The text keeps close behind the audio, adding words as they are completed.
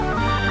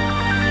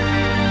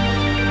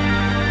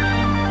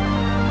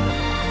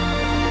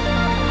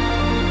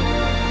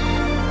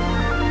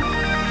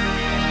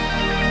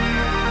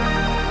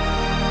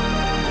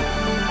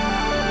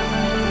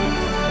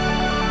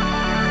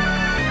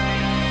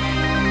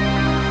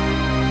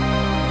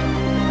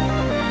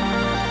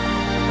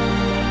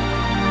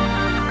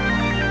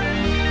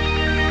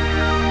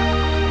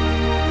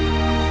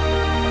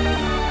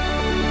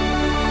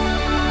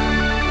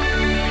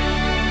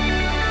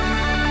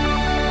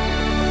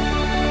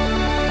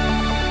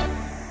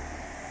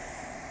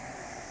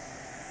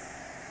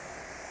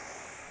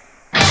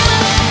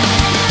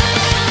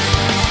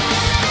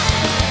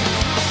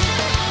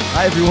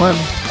Hi everyone,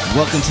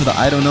 welcome to the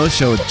I Don't Know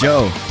Show with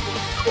Joe.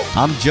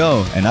 I'm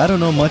Joe, and I don't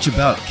know much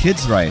about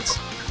kids' rights,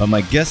 but my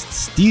guest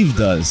Steve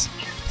does.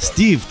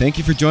 Steve, thank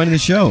you for joining the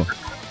show.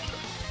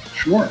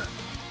 Sure.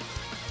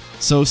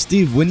 So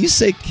Steve, when you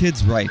say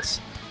kids' rights,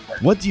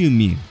 what do you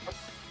mean?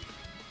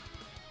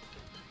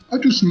 I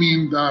just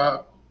mean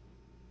that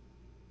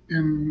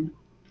in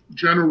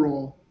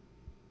general,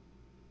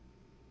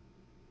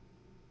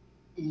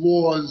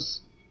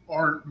 laws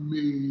aren't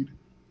made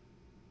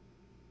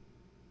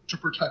to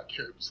protect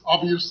kids.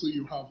 Obviously,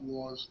 you have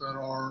laws that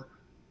are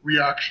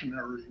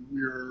reactionary,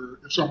 where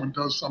if someone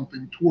does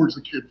something towards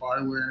a kid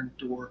violent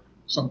or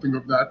something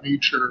of that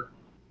nature,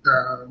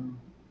 then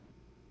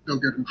they'll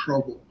get in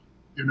trouble,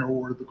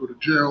 or they'll go to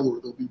jail or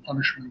there'll be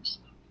punishments.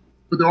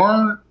 But there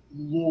aren't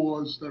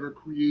laws that are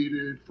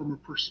created from a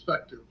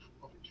perspective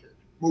of a kid.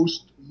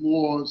 Most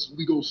laws,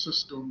 legal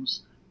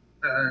systems,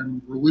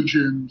 and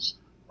religions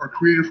are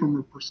created from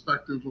a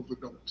perspective of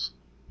adults.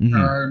 Mm-hmm.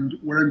 And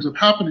what ends up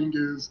happening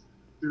is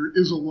there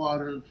is a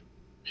lot of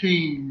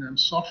pain and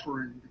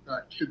suffering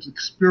that kids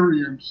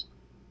experience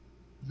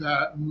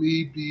that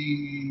may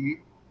be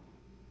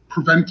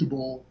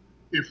preventable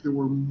if there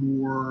were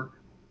more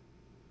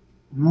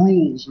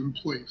rules in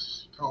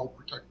place to help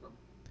protect them.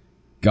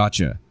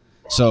 Gotcha.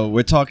 So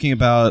we're talking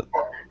about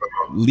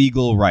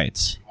legal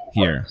rights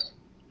here,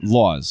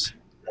 laws.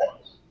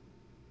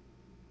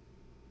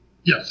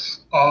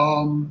 Yes.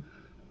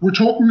 We're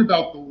talking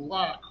about the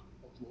lack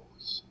of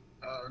laws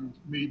and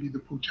maybe the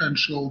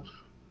potential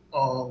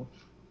of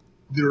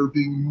there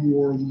being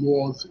more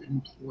laws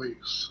in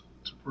place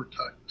to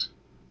protect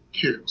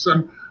kids.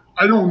 And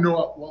I don't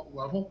know at what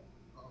level,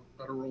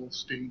 federal,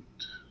 state,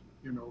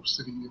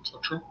 city,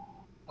 etc.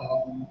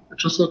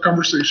 It's just a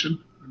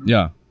conversation.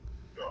 Yeah.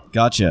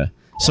 Gotcha.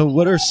 So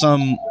what are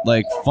some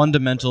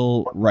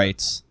fundamental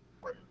rights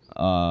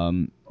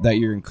that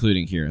you're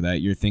including here,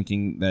 that you're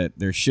thinking that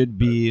there should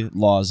be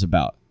laws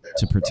about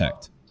to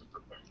protect?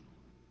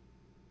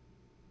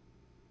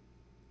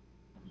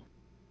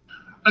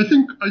 I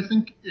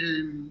think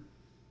in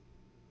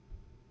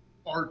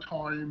our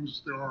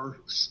times there are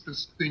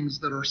things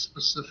that are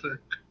specific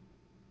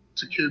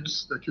to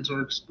kids that kids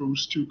are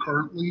exposed to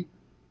currently,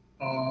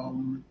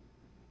 and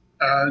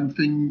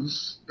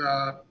things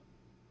that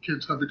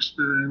kids have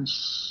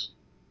experienced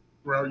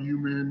throughout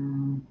humanity.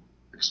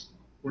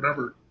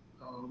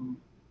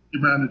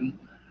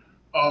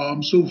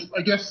 So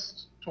I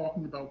guess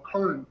talking about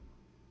current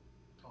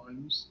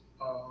times,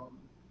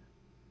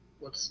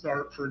 let's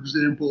start, for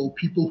example,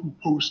 people who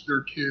post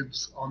their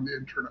kids on the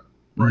internet,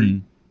 right?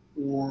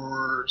 Mm-hmm.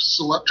 Or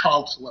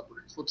child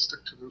celebrities. Let's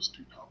stick to those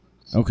two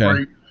topics. Okay.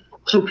 Right?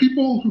 So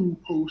people who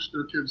post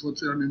their kids,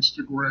 let's say on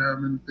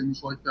Instagram and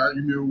things like that,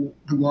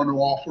 who want to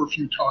offer a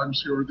few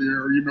times here or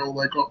there,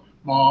 like a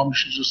mom,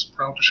 she's just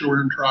proud to show her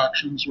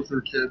interactions with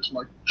her kids,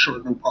 like,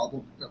 sure, no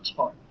problem, that's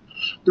fine.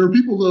 There are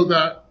people, though,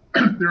 that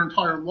their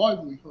entire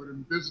livelihood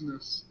and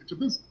business, it's a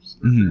business.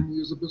 Their mm-hmm. family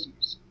is a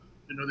business.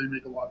 They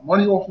make a lot of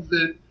money off of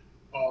it.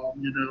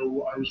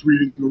 I was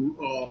reading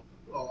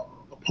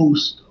a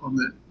post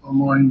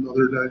online the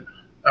other day,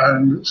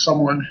 and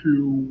someone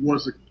who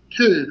was a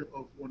kid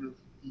of one of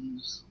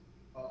these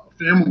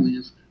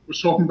families was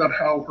talking about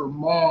how her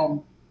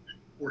mom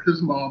or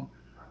his mom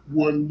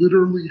would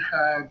literally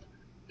have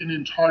an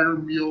entire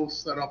meal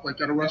set up,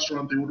 like at a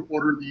restaurant. They would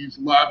order these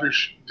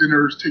lavish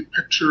dinners, take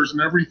pictures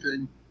and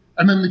everything,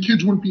 and then the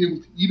kids wouldn't be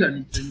able to eat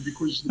anything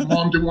because the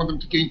mom didn't want them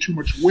to gain too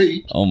much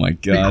weight. Oh my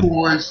God.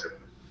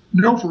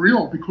 No, for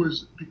real,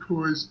 because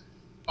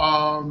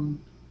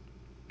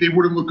they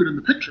wouldn't look good in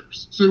the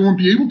pictures. So they wouldn't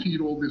be able to eat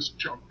all this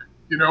junk,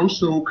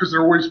 so because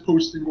they're always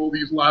posting all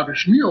these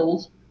lavish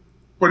meals,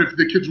 but if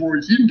the kids were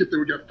always eating it, they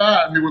would get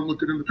fat and they wouldn't look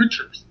good in the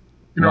pictures.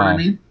 You know Wow. What I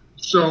mean?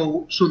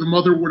 So the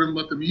mother wouldn't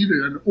let them eat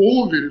it, and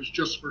all of it is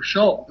just for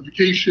show. The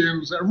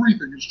vacations,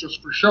 everything is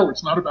just for show.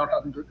 It's not about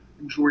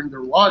enjoying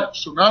their lives.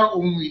 So not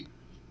only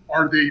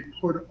are they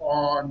put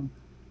on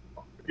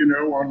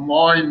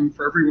online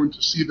for everyone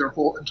to see their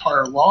whole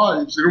entire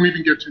lives, they don't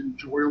even get to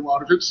enjoy a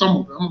lot of it. Some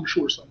of them, I'm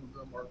sure some of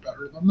them are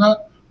better than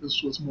that.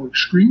 This was more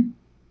extreme.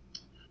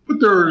 But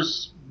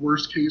there's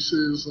worse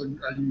cases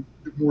and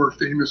more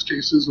famous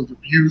cases of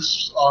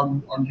abuse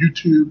on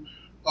YouTube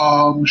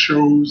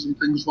shows and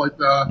things like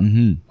that.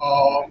 Mm-hmm.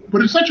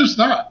 But it's not just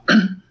that.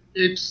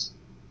 It's,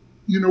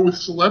 with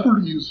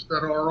celebrities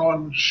that are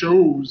on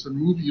shows and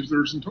movies,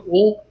 there's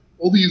all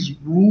these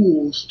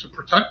rules to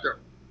protect them.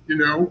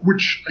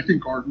 Which I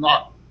think are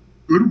not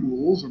good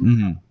rules, and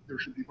mm-hmm. there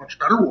should be much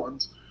better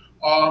ones.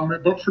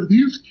 But for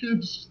these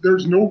kids,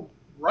 there's no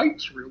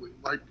rights, really.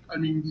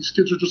 These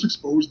kids are just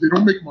exposed. They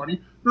don't make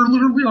money. They're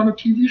literally on a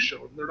TV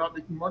show, and they're not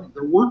making money.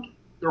 They're working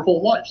their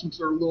whole life since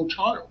they're a little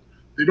child.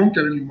 They don't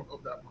get any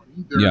of that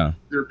money.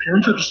 Their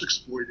parents are just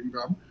exploiting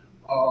them.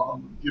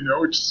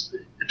 It's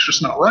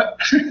just not right.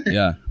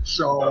 Yeah.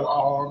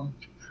 So,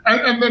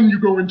 and then you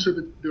go into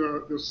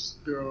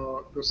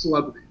the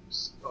celebrities,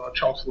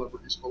 child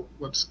celebrities. But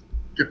let's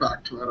get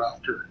back to that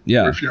after.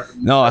 Yeah.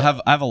 No, I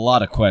have a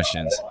lot of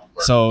questions.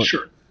 So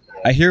sure.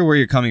 I hear where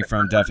you're coming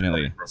from,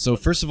 definitely. So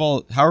first of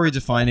all, how are we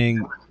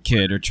defining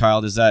kid or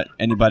child? Is that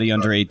anybody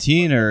under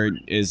 18, or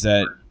is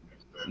that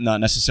not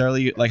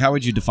necessarily? Like, how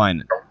would you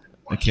define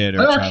a kid or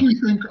a I child? actually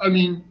think,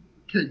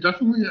 okay,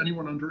 definitely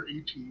anyone under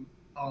 18.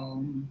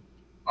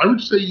 I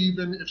would say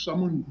even if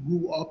someone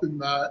grew up in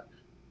that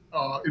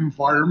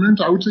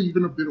environment, I would say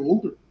even a bit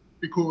older,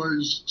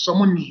 because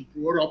someone who's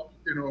brought up,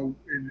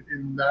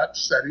 in that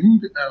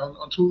setting,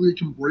 until they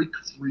can break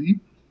free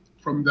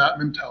from that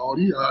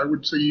mentality, I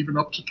would say even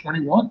up to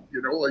 21.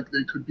 Like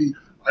they could be.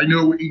 I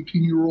know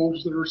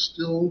 18-year-olds that are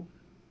still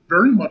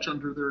very much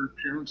under their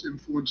parents'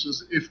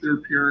 influences if their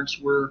parents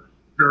were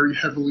very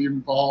heavily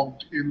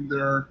involved in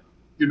their,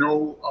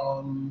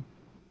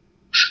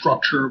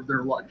 structure of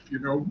their life.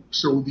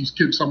 So these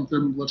kids,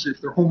 something, let's say if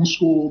they're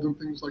homeschooled and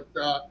things like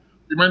that,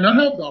 they might not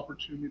have the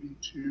opportunity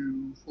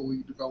to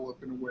fully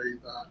develop in a way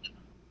that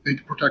they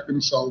can protect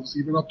themselves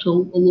even up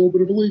till a little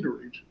bit of a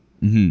later age.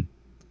 Mm-hmm.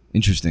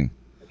 Interesting.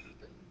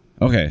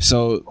 Okay,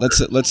 so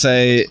let's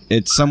say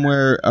it's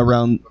somewhere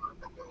around,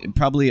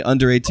 probably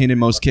under 18 in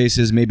most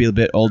cases, maybe a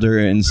bit older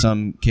in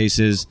some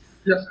cases,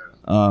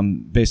 Yeah.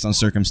 Based on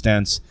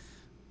circumstance.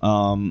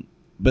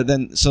 But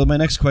then, so my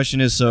next question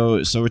is, so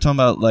we're talking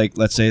about, like,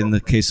 let's say in the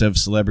case of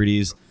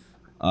celebrities,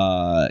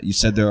 you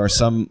said there are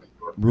some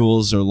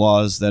rules or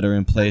laws that are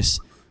in place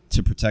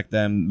to protect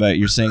them, but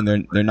you're saying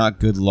they're not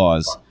good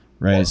laws,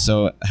 right?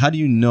 So how do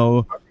you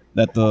know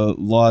that the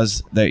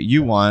laws that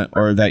you want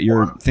or that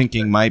you're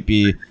thinking might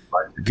be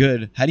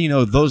good, how do you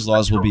know those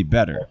laws will be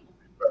better?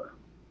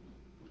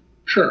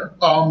 Sure.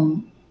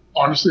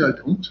 Honestly, I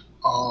don't.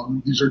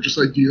 These are just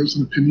ideas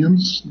and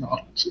opinions,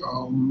 not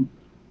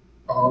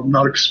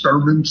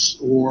experiments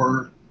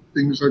or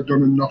things I've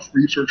done enough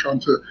research on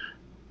to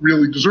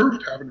really deserve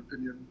to have an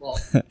opinion.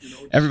 But,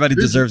 Everybody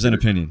deserves an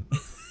opinion.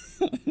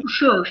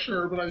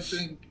 Sure, but I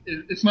think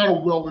it's not a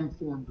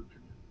well-informed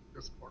opinion.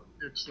 This part,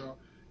 it's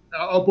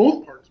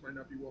both parts might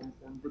not be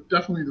well-informed, but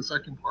definitely the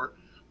second part.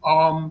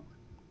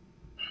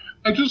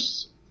 I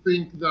just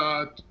think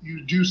that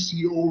you do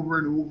see over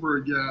and over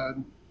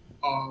again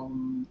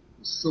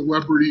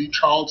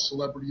child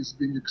celebrities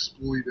being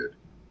exploited.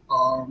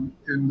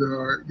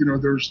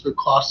 There's the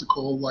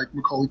classical, like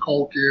Macaulay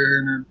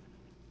Culkin and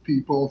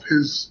people of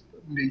his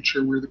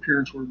nature where the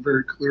parents were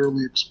very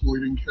clearly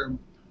exploiting him.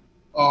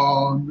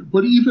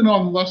 But even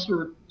on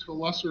to a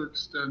lesser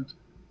extent,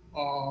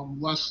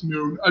 less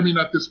known. I mean,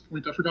 at this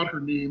point, I forgot her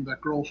name.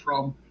 That girl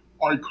from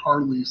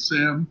iCarly,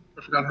 Sam.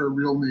 I forgot her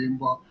real name,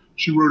 but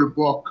she wrote a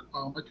book.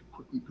 I could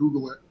quickly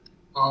Google it.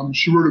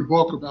 She wrote a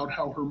book about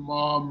how her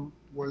mom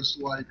was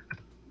like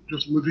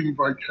just living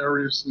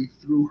vicariously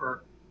through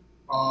her.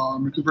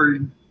 It's a very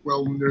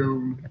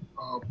well-known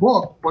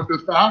book, but the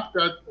fact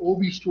that all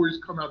these stories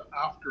come out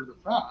after the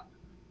fact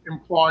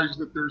implies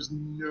that there's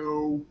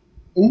no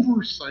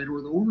oversight,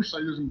 or the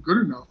oversight isn't good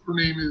enough. Her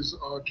name is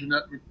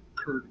Jeanette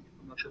McCurdy.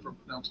 I'm not sure if I'm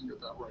pronouncing it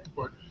that right,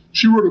 but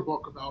she wrote a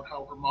book about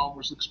how her mom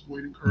was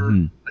exploiting her.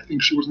 Mm-hmm. I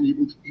think she wasn't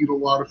able to eat a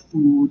lot of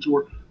foods,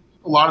 or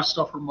a lot of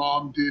stuff her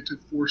mom did to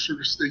force her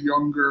to stay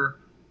younger,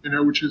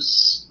 which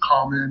is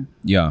common.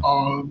 Yeah.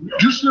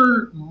 Just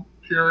their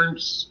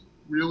parents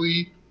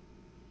really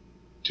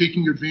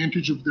taking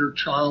advantage of their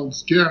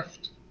child's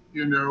gift,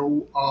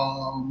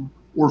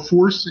 or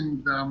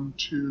forcing them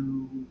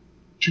to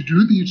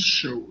do these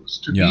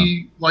shows, to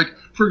be like,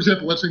 for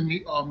example, let's say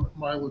Mila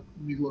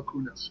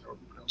Kunis, how do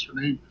you pronounce her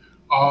name?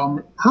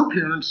 Her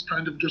parents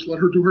kind of just let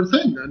her do her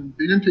thing, and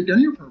they didn't take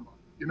any of her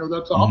money.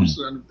 That's the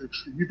opposite end of the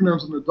extreme. Even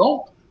as an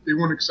adult, they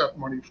wouldn't accept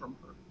money from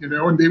her,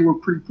 and they were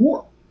pretty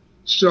poor.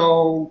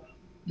 So,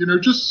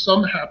 just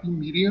some happy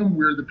medium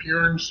where the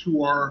parents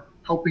who are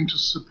helping to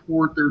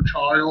support their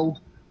child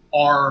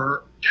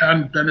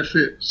can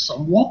benefit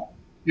somewhat,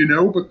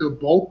 but the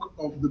bulk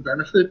of the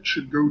benefit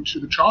should go to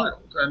the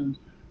child. And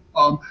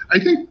I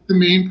think the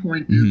main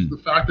point is the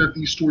fact that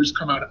these stories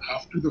come out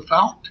after the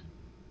fact.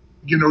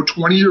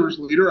 20 years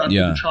later, after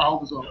the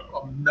child is a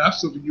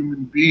mess of a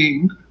human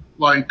being,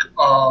 like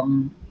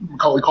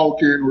Macaulay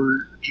Culkin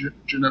or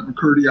Jeanette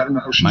McCurdy, I don't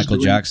know how she's Michael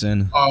doing.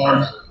 Jackson.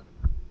 I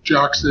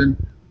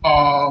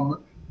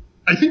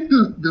think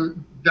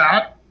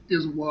that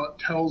is what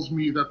tells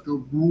me that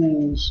the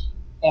rules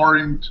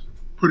aren't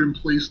put in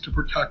place to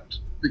protect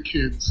the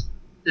kids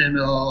in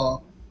a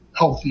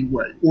healthy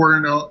way, or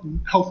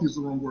healthy is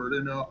the wrong word,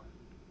 in a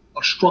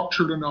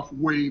structured enough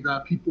way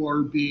that people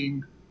are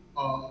being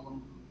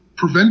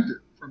prevented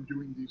from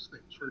doing these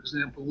things. For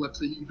example, let's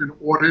say even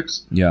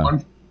audits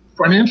on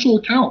financial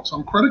accounts,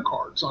 on credit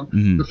cards, on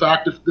the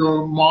fact if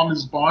the mom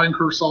is buying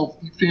herself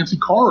fancy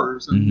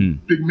cars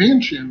and big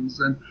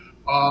mansions, and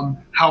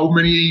how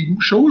many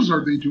shows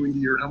are they doing a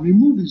year, how many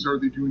movies are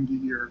they doing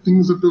a year,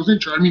 things of those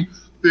nature. I mean,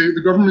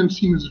 the government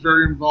seems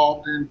very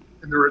involved in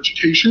their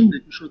education,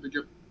 making sure they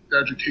get the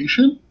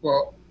education,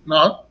 but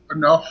not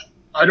enough,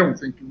 I don't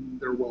think, in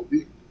their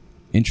well-being.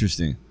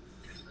 Interesting.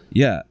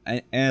 Yeah,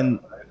 and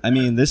I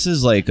mean, this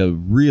is like a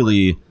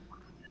really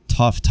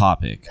tough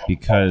topic,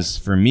 because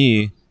for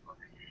me,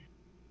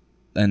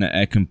 and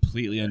I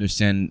completely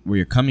understand where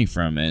you're coming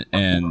from,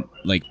 and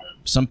like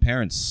some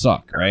parents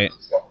suck, right?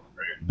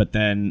 But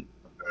then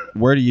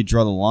where do you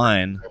draw the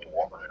line?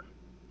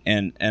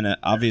 And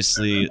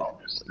obviously,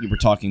 we were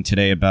talking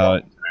today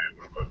about,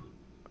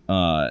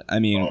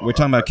 we're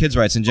talking about kids'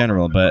 rights in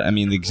general, but I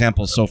mean, the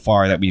examples so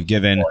far that we've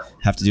given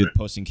have to do with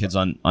posting kids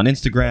on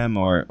Instagram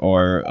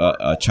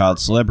or child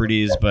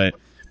celebrities. But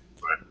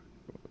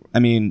I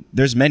mean,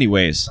 there's many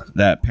ways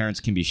that parents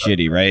can be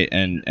shitty, right?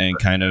 And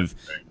kind of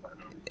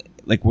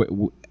like,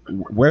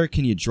 where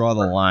can you draw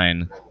the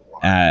line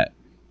at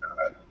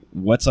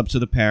what's up to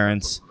the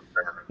parents?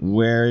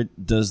 Where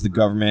does the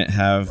government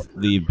have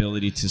the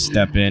ability to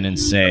step in and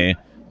say,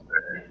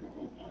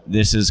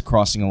 this is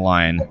crossing a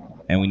line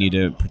and we need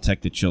to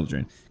protect the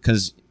children?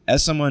 Because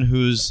as someone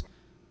who's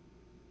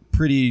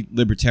pretty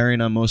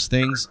libertarian on most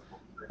things,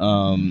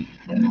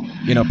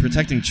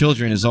 protecting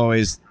children is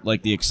always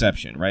like the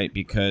exception, right?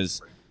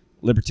 Because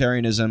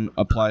libertarianism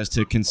applies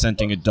to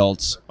consenting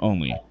adults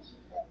only.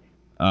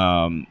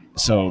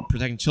 So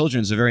protecting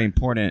children is a very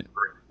important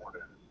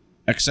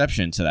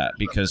exception to that,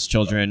 because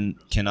children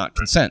cannot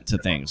consent to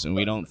things, and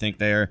we don't think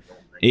they're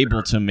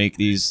able to make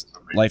these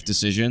life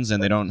decisions,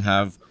 and they don't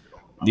have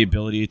the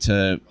ability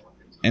to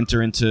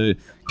enter into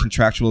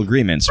contractual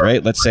agreements,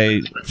 right? Let's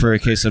say for a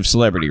case of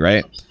celebrity,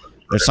 right?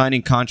 They're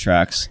signing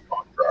contracts.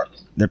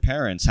 Their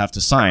parents have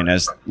to sign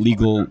as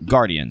legal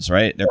guardians,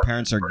 right? Their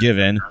parents are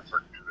given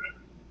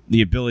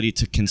the ability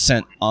to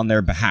consent on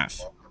their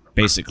behalf,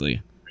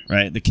 basically,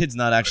 right? The kid's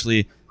not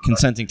actually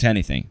consenting to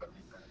anything.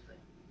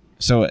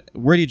 So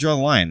where do you draw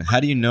the line?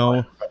 How do you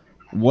know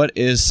what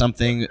is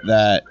something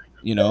that,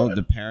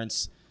 the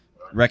parents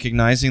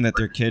recognizing that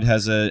their kid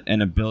has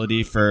an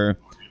ability for,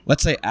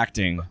 let's say,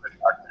 acting?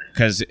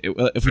 Because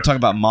if we talk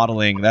about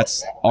modeling,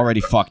 that's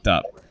already fucked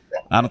up.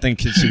 I don't think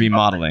kids should be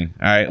modeling.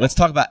 All right, let's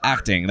talk about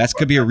acting. That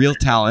could be a real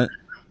talent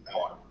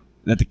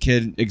that the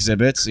kid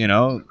exhibits.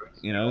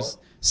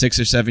 6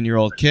 or 7 year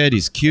old kid.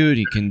 He's cute.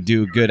 He can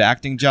do a good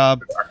acting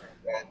job.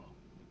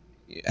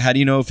 How do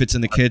you know if it's in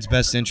the kid's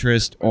best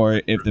interest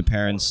or if the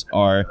parents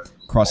are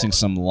crossing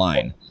some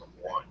line?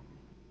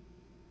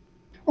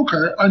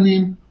 Okay, I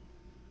mean,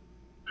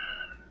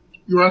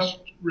 you asked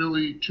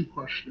really two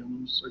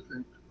questions, I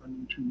think.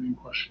 Two main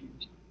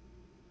questions.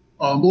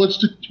 But let's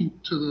stick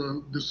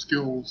to the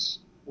skills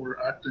or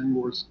acting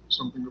or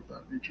something of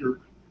that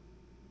nature.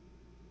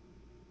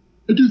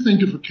 I do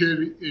think if a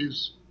kid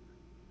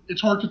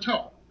it's hard to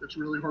tell. It's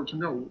really hard to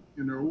know,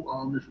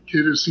 if a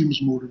kid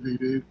seems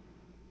motivated.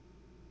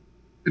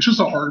 It's just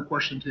a hard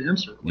question to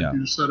answer. Like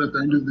you said, at the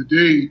end of the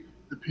day,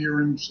 the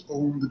parents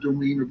own the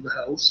domain of the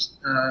house,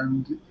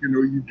 and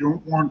you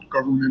don't want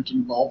government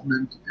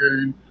involvement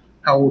in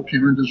how a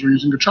parent is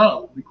raising a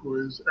child,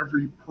 because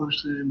every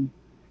person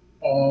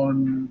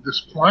on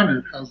this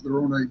planet has their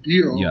own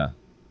idea.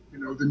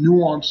 The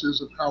nuances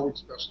of how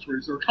it's best to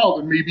raise their child,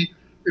 and maybe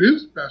it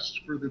is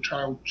best for the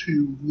child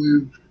to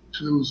live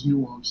to those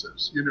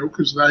nuances.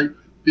 Because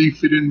they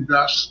fit in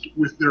best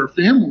with their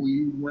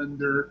family when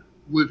they're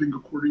living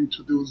according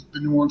to the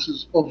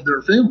nuances of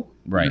their family.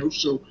 Right.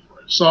 So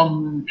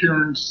some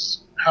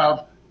parents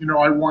have,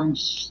 I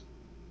once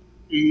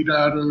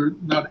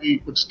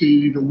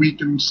stayed a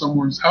week in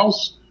someone's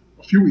house,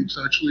 a few weeks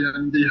actually,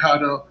 and they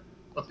had a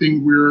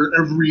thing where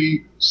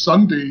every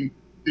Sunday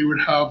they would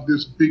have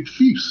this big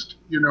feast,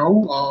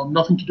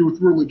 nothing to do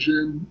with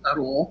religion at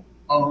all,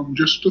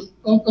 just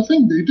a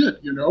thing they did,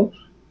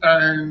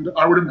 and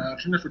I would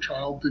imagine if a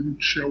child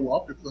didn't show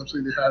up, if let's say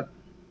they had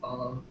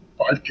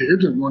 5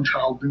 kids and one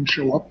child didn't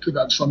show up to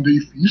that Sunday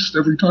feast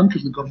every time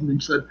because the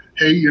government said,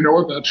 hey, you know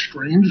what, that's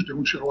strange,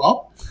 don't show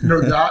up,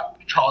 that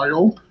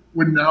child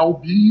would now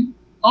be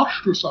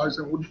ostracized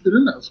and wouldn't fit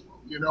in as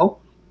well,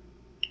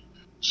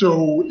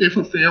 So if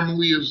a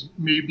family is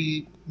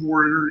maybe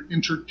more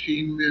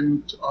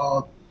entertainment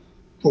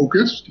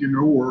focused,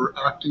 or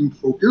acting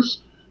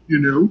focused,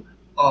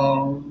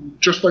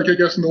 just like I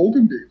guess in the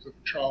olden days, if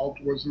a child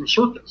was in a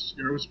circus,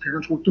 his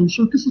parents worked in the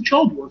circus, the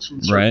child works in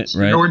the circus.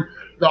 Right. And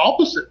the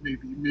opposite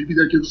maybe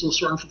that gives a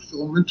certain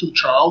fulfillment to the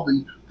child.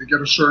 They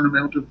get a certain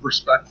amount of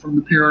respect from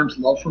the parents,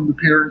 love from the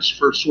parents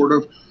for sort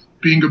of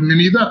being a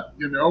mini them,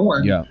 and in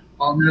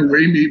a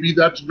way maybe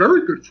that's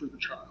very good for the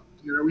child,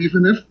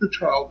 even if the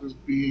child is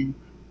being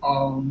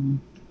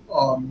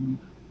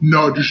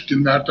nudged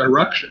in that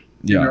direction,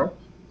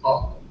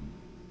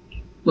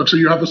 Let's say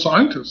you have a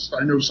scientist.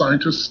 I know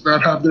scientists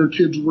that have their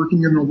kids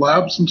working in the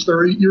lab since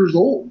they're 8 years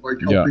old, like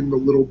helping a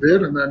little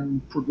bit and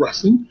then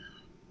progressing.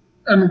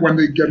 And when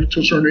they get to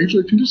a certain age,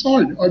 they can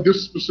decide, I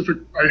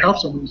have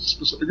someone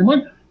specific in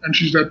mind. And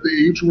she's at the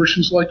age where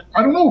she's like,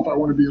 I don't know if I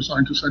want to be a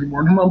scientist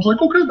anymore. And her mom's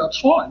like, okay, that's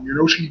fine.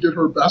 She did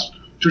her best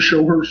to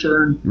show her a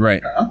certain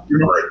path,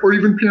 or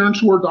even parents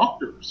who are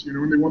doctors,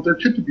 and they want their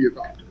kid to be a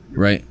doctor.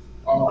 Right.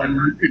 Or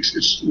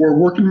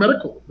work in the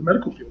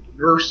medical field, a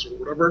nurse or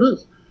whatever it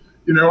is.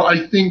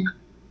 I think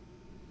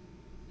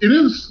it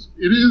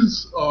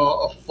is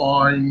a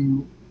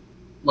fine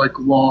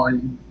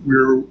line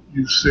where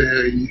you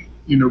say,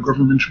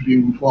 government should be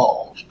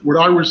involved. What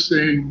I was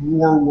saying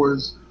more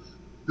was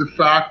the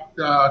fact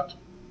that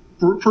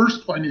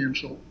first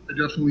financial.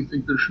 I definitely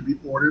think there should be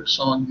audits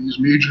on these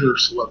major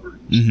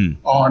celebrities,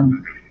 Mm-hmm.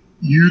 on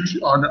youth.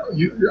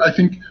 I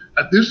think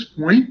at this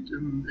point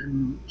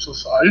in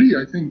society,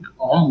 I think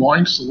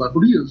online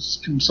celebrity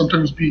can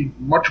sometimes be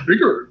much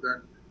bigger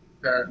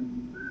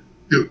than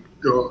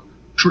the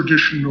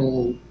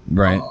traditional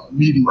Right.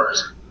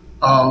 medias.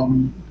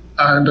 And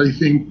I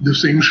think the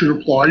same should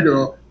apply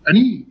to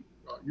any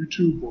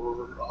YouTube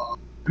or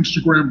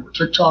Instagram or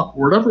TikTok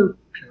or whatever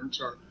parents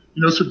are.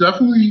 So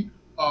definitely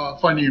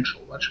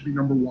financial. That should be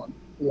number one.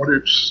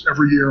 Audits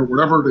every year,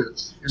 whatever it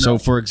is. So,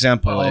 for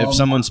example, if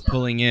someone's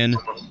pulling in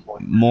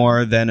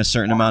more than a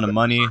certain amount of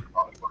money,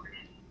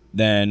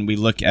 then we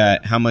look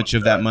at how much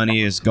of that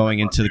money is going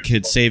into the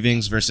kids'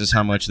 savings versus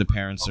how much the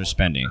parents are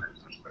spending.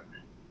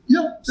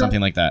 Yeah.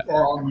 Something like that.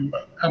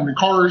 How many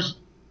cars,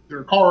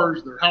 their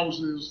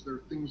houses, their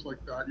things like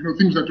that.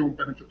 Things that don't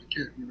benefit the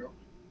kid.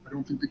 I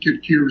don't think the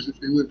kid cares if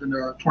they live in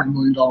a $20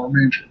 million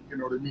mansion. You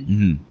know what I mean?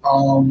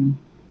 Mm-hmm.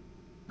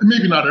 And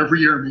maybe not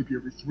every year, maybe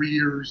every 3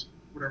 years,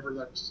 whatever.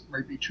 That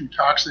might be too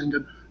taxing.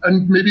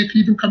 And maybe it could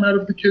even come out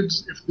of the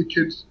kids if the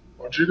kids'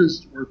 budget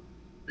is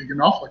big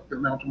enough, like the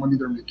amount of money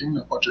they're making,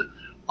 that budget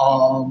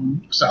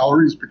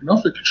salary is big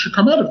enough. It should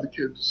come out of the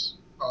kids'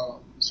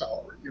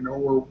 salary,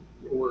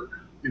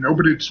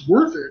 but it's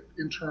worth it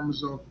in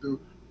terms of the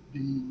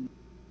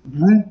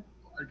group.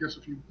 I guess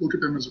if you look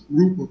at them as a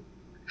group of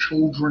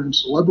children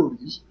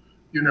celebrities,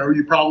 you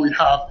probably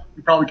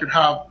could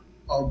have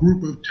a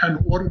group of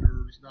 10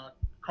 auditors that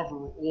cover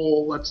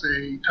all, let's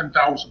say,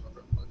 10,000 of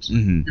them.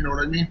 Mm-hmm. You know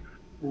what I mean?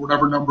 Or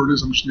whatever number it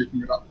is, I'm just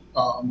making it up.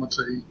 Let's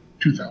say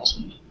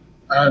 2,000.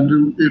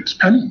 And it's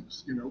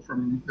pennies,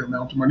 from the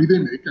amount of money they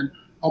make and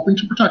helping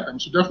to protect them.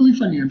 So definitely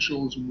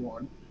financial is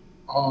one.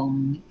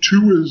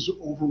 Two is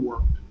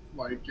overworked,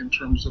 like in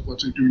terms of,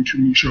 let's say, doing too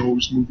many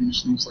shows,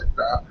 movies, things like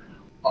that.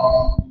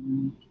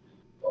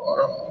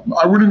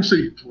 I wouldn't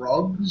say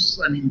drugs.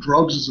 I mean,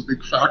 drugs is a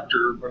big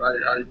factor, but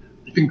I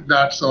think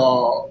that's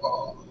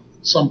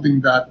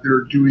something that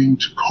they're doing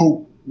to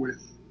cope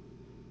with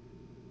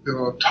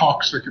the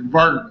toxic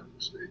environment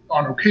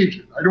on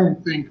occasion. I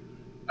don't think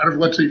out of,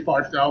 let's say,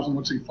 5,000,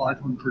 let's say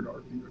 500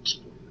 are being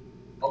exploited.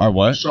 Are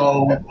what?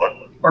 So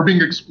are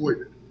being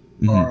exploited,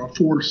 Mm-hmm.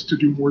 forced to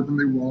do more than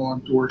they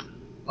want, or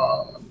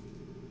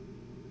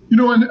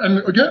and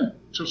again,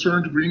 to a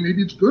certain degree,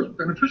 maybe it's good,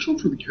 beneficial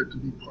for the kid to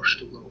be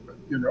pushed a little bit,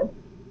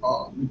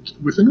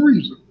 within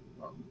reason.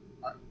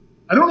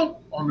 I don't know,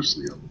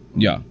 honestly.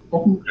 Yeah.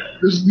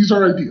 These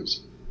are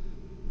ideas.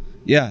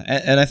 Yeah,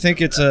 and I think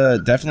it's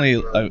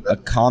definitely a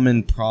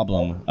common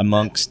problem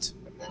amongst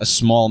a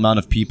small amount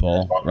of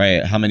people,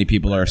 right? How many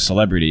people are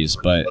celebrities,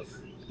 but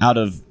out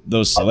of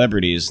those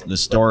celebrities, the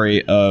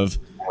story of,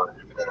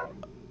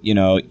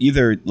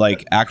 either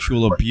like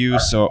actual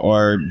abuse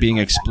or being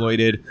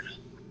exploited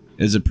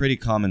is a pretty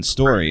common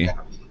story.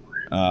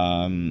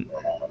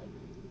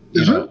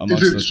 Is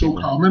it so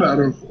common out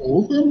of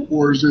all of them,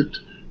 or is it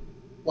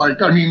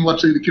like,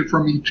 let's say the kid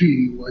from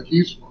E.T., like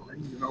he's fine,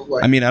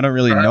 I mean, I don't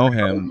really know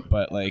him,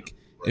 but like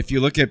if you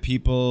look at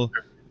people,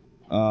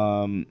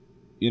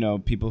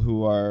 people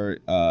who are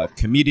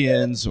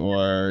comedians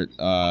or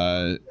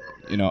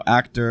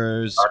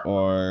actors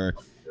or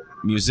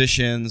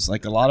musicians,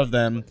 like a lot of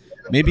them,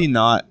 maybe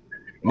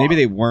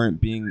they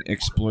weren't being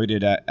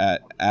exploited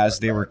as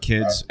they were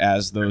kids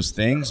as those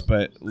things,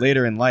 but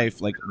later in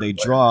life, like they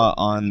draw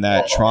on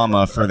that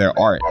trauma for their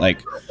art.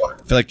 Like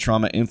I feel like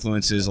trauma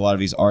influences a lot of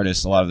these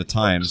artists a lot of the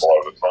times.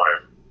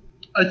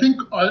 I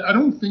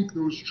don't think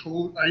those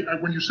children.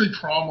 When you say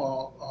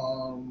trauma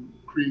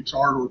creates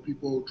art, or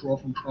people draw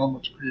from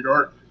trauma to create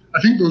art,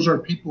 I think those are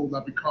people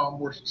that become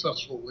more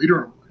successful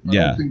later in life.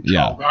 I don't think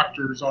child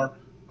actors are,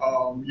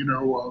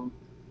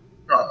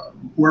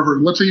 whoever.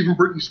 Let's say even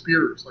Britney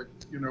Spears, like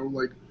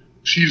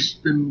she's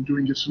been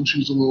doing it since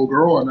she's a little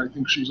girl, and I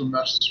think she's a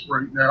mess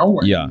right now.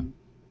 And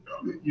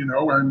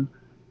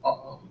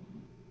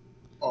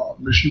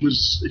she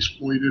was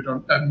exploited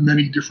at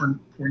many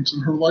different points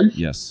in her life.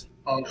 Yes.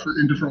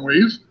 In different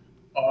ways.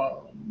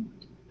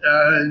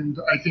 And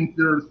I think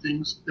there are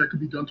things that could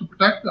be done to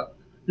protect them.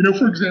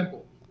 For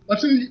example,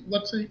 let's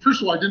say,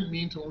 first of all, I didn't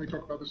mean to only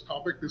talk about this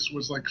topic. This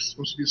was like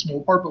supposed to be a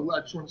small part, but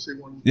I just want to say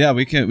one. Yeah,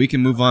 we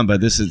can move on,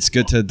 but it's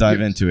good to dive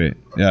into it.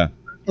 Yeah.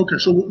 Okay,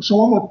 so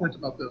one more point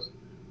about this.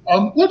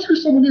 Let's say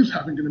someone is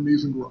having an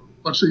amazing run.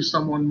 Let's say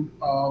someone,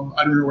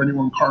 I don't know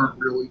anyone current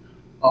really,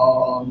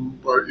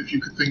 but if you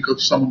could think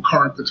of someone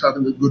current that's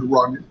having a good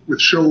run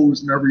with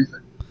shows and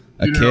everything.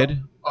 A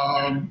kid?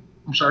 I'm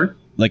sorry?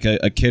 Like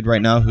a kid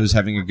right now who's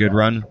having a good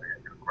run?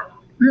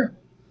 Yeah.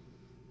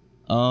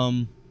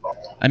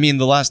 I mean,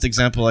 the last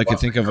example I could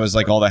think of was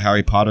like all the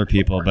Harry Potter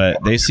people,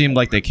 but they seemed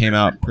like they came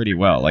out pretty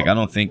well. Like I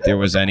don't think there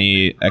was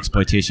any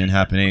exploitation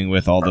happening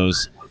with all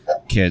those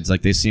kids.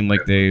 Like they seem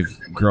like they've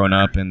grown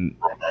up and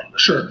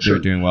they're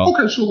doing well.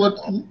 Okay, so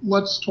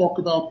let's talk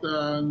about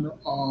then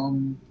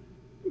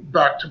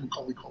back to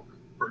Macaulay Culkin,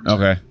 for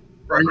example. Okay.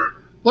 Right?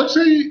 Let's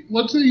say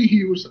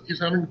he's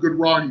having a good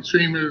run, he's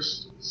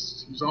famous,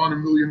 he's on a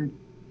million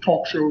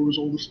talk shows,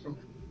 all this stuff.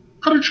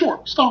 Cut it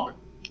short, stop it.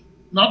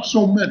 not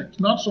so many,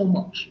 not so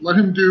much. Let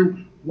him do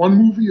one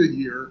movie a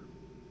year,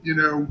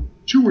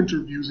 2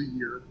 interviews a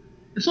year.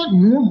 It's not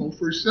normal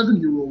for a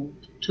 7-year-old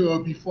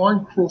to be flying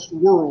across the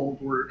world,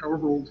 or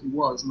however old he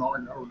was,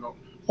 I don't know,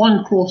 flying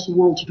across the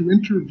world to do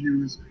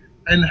interviews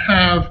and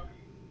have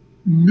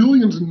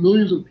millions and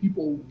millions of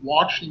people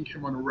watching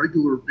him on a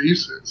regular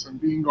basis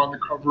and being on the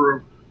cover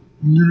of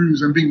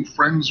news and being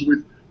friends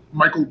with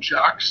Michael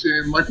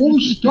Jackson. Like, all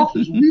this stuff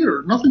is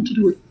weird. Nothing to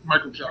do with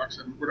Michael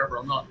Jackson, whatever.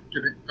 I'm not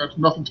kidding. That's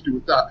nothing to do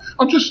with that.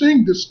 I'm just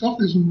saying this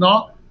stuff is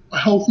not a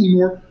healthy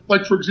nor,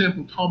 like, for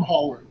example, Tom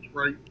Holland,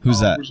 right? Who's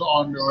that? Was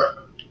on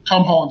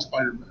Tom Holland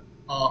Spider-Man.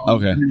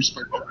 Okay. New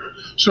Spider-Man.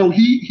 So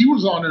he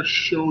was on a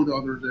show the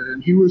other day,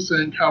 and he was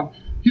saying how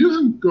he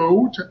doesn't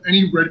go to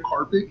any red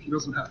carpet. He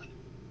doesn't have to,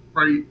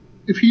 right?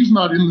 If he's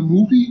not in the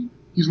movie,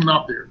 he's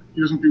not there.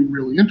 He doesn't do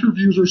really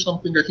interviews or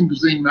something. I think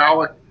Zayn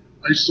Malik,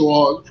 I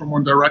saw from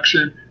One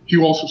Direction, he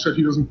also said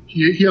he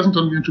hasn't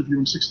done an interview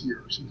in 60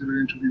 years. He did an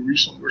interview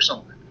recently or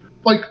something.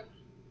 Like,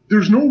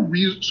 there's no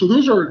reason. So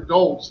those are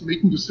adults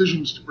making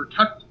decisions to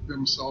protect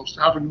themselves,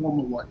 to have a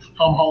normal life.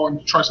 Tom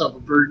Holland tries to have a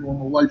very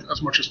normal life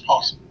as much as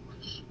possible.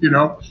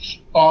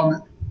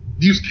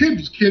 These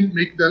kids can't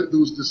make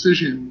those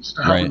decisions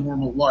to have a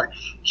normal life.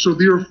 So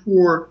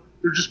therefore,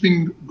 they're just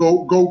being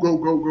go.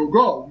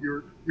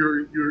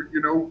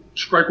 You're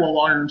strike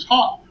while iron's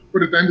hot.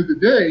 But at the end of the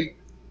day,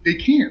 they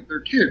can't.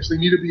 They're kids. They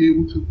need to be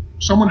able to.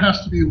 Someone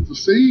has to be able to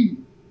say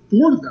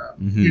for them,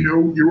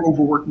 you're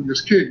overworking this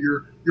kid.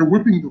 You're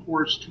whipping the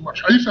horse too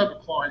much. I used to have a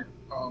client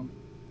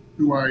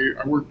who I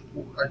worked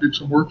for. I did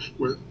some work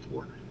for,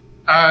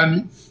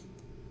 and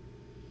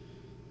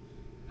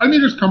I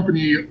made his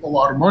company a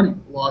lot of money.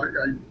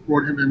 I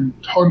brought him in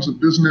tons of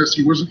business.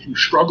 He was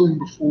struggling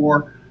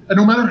before. And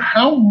no matter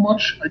how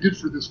much I did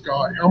for this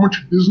guy, how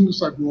much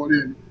business I brought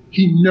in,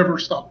 he never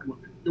stopped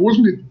whipping. There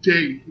wasn't a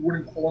day he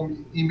wouldn't call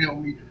me, email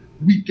me,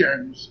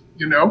 weekends,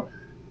 And at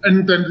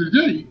the end of the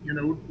day,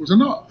 it was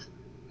enough.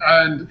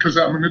 And because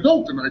I'm an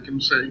adult and I can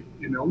say,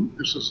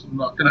 this is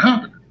not going to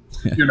happen.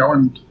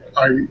 And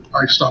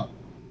I stopped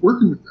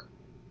working with them.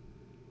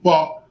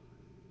 But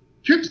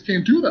kids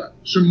can't do that.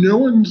 So no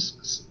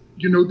one's,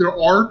 there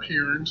are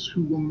parents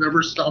who will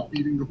never stop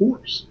beating the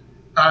horse.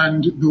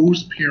 And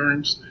those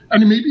parents,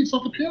 and maybe it's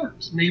not the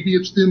parents, maybe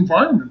it's the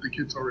environment the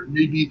kids are in.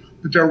 Maybe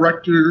the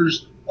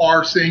directors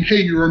are saying,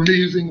 hey, you're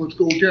amazing, let's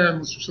go again,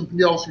 let's do something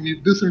else. You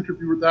need this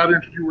interview or that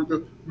interview, or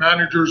the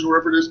managers, or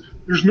whoever it is.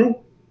 There's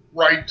no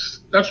rights.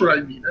 That's what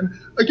I mean. And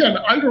again,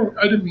 I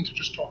didn't mean to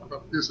just talk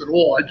about this at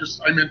all. I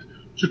meant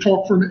to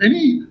talk from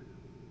any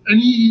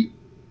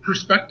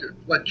perspective,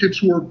 like kids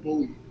who are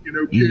bullied,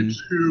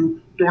 kids who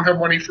don't have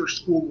money for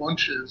school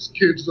lunches,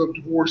 kids of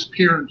divorced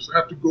parents that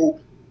have to go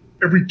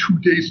every 2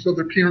 days to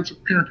their parents, to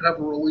have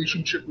a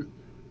relationship with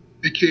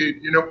the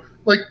kid,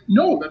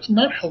 no, that's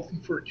not healthy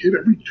for a kid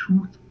every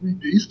 2-3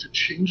 days to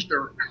change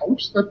their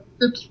house.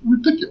 That's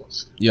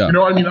ridiculous. Yeah. I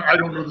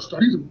don't know the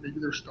studies, and maybe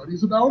there's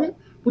studies about it,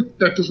 but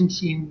that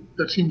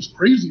seems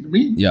crazy to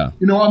me. Yeah.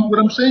 What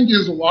I'm saying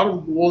is a lot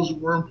of laws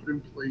weren't put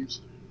in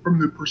place from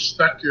the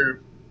perspective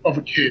of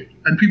a kid,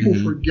 and people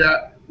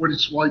forget what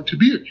it's like to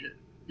be a kid,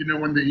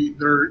 when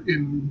they're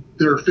in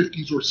their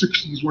 50s or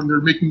 60s, when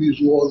they're making these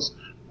laws,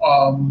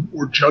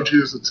 or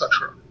judges,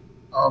 etc.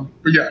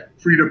 But yeah,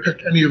 free to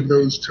pick any of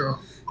those to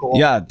go on.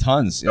 Yeah,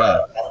 tons.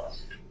 Yeah.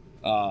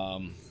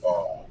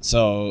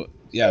 So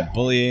yeah,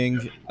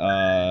 bullying,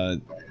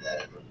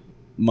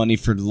 money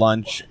for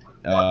lunch.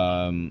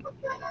 I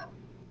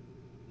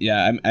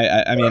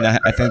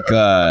think.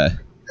 How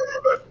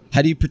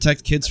do you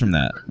protect kids from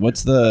that?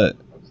 What's the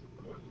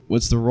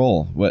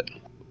role?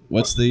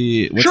 What's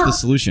the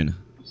solution?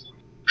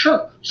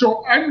 Sure.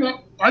 So I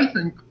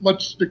think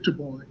let's stick to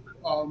bullying.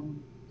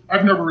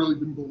 I've never really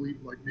been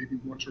bullied, like maybe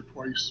once or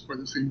twice by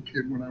the same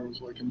kid when I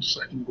was like in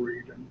second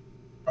grade, and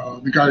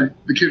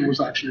the kid was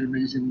actually an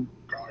amazing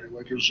guy.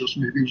 Like it was just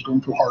maybe he was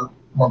going through a hard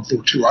month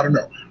or two. I don't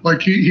know.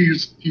 Like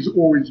he's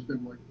always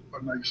been like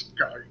a nice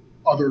guy,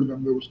 other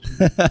than those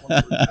two.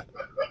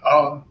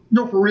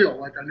 No, for real.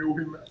 Like I knew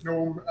him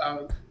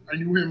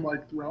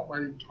like throughout my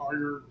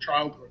entire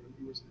childhood, and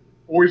he was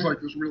always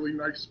like this really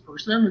nice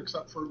person,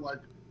 except for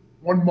like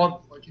 1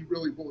 month, like he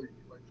really bullied me.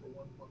 For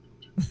 1 month or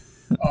two.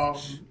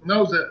 And that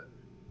was it.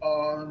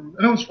 And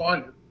it was fine.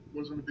 It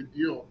wasn't a big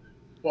deal.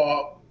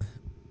 But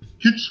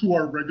kids who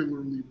are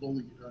regularly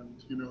bullied and,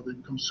 they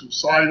become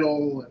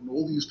suicidal and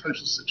all these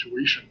types of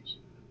situations,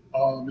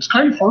 it's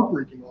kind of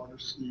heartbreaking,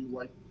 honestly.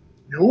 Like,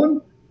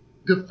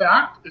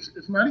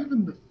 it's not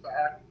even the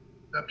fact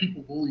that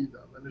people bully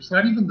them. And it's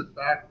not even the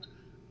fact,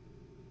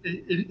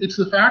 it's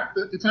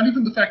not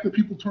even the fact that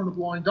people turn a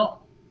blind eye.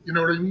 You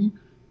know what I mean?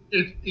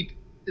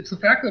 It's the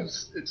fact that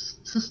it's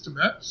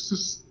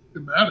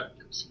systematic.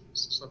 It seems.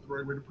 Is that the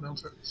right way to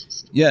pronounce it?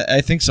 Systematic. Yeah,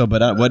 I think so.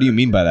 But what do you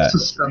mean by that?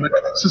 Systemic.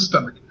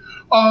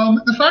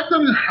 The fact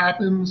that it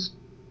happens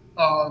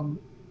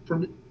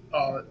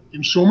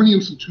in so many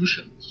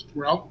institutions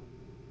throughout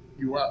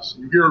the U.S.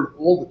 and you hear it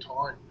all the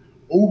time,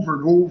 over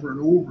and over and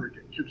over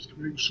again. kids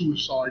committing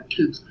suicide,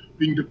 kids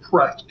being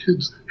depressed,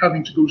 kids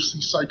having to go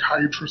see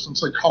psychiatrists and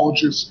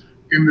psychologists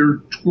in their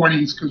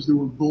 20s because they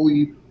were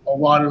bullied a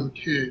lot as a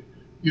kid.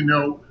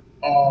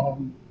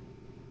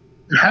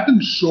 It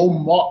happens so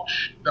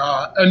much,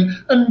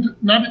 and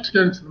not to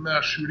get into the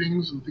mass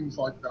shootings and things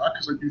like that,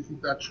 because I do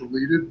think that's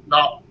related,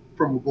 not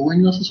from a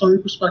bullying necessary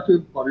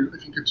perspective, but I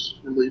think it's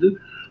related.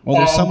 Well,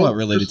 they're somewhat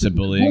related to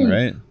bullying,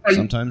 right?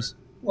 Sometimes.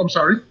 I'm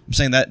sorry? I'm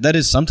saying that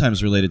is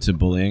sometimes related to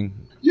bullying.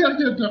 Yeah,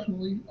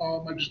 definitely.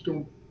 I just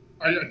don't.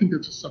 I think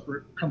it's a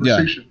separate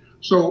conversation. Yeah.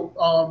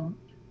 So,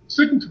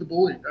 sticking to the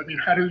bullying, I mean,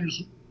 how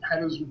does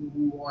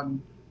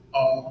one,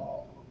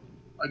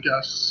 I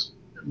guess,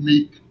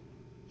 make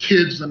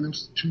kids and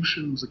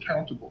institutions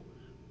accountable?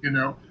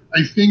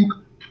 I think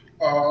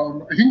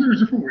there's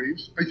different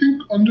ways. I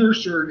think under a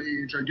certain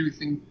age, I do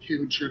think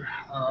kids should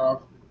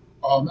have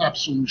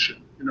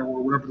absolution,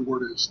 or whatever the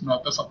word is.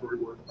 That's not the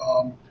right word.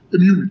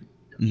 Immunity.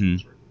 Yes, mm-hmm.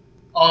 That's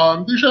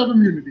right. They should have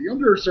immunity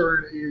under a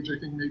certain age. I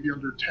think maybe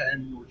under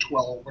 10 or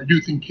 12. I do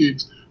think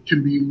kids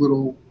can be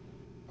little,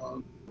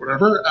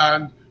 whatever,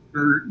 and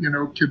they're,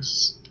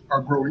 kids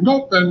are growing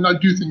up, and I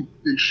do think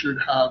they should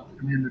have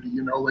immunity.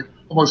 Like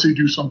unless they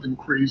do something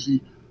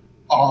crazy,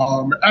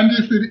 and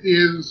if it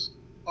is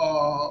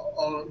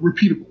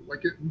repeatable,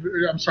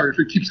 if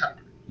it keeps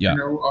happening. Yeah.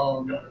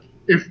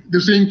 If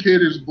the same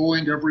kid is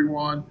bullying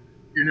everyone,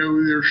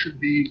 there should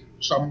be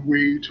some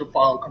way to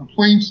file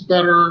complaints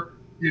better.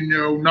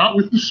 Not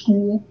with the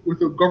school,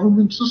 with a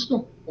government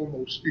system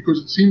almost, because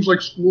it seems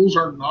like schools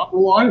are not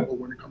reliable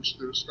when it comes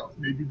to this stuff.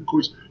 Maybe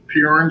because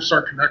parents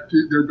are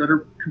connected, they're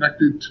better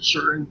connected to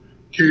certain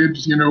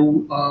kids,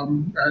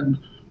 and,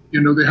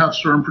 they have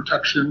certain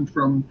protection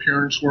from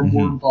parents who are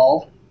more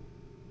involved.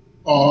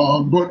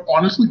 But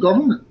honestly,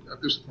 government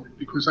at this point,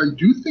 because I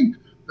do think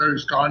that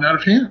it's gotten out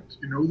of hand,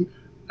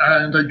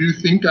 and I do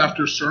think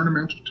after a certain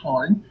amount of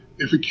time,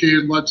 if a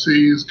kid, let's say,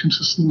 is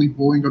consistently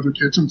bullying other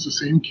kids, and it's the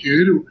same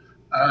kid,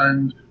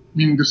 and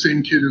meaning the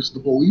same kid is the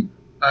bully,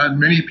 and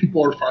many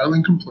people are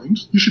filing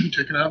complaints, he should be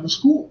taken out of the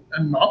school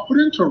and not put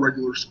into a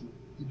regular school.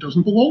 He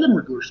doesn't belong in a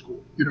regular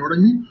school. You know what I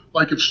mean?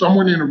 Like if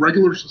someone in a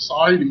regular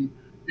society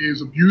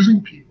is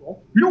abusing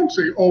people, we don't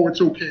say, oh,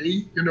 it's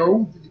okay.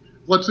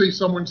 Let's say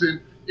someone's in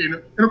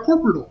a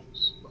corporate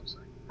office, let's say,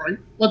 right?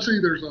 Let's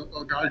say there's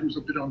a guy who's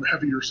a bit on the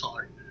heavier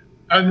side,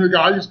 and the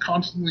guy is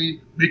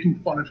constantly making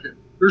fun of him.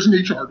 There's an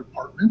HR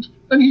department,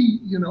 and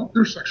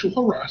there's sexual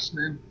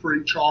harassment for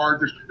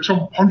HR. If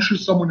someone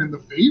punches someone in the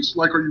face,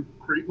 are you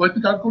crazy? Like, the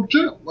guy go to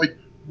jail. Like,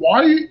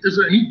 why is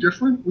it any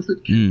different with a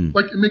kid?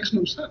 Like, it makes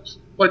no sense.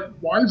 Like,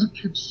 why is a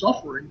kid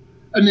suffering?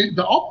 And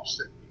the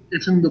opposite.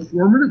 It's in the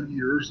formative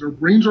years, their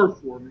brains are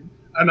forming,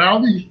 and now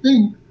they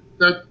think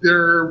that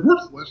they're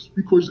worthless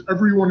because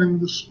everyone in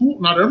the school,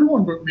 not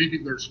everyone, but maybe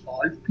there's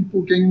 5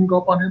 people ganging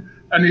up on him,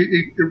 and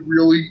it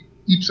really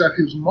eats at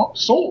his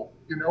soul.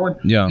 And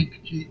yeah.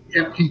 he's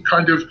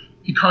kind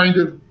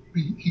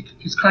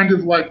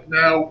of like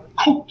now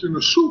cooked in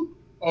a soup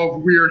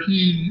of where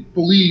he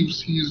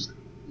believes he's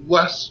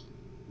less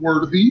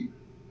worthy,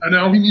 and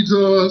now he needs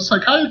a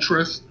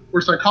psychiatrist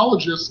or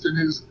psychologist in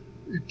his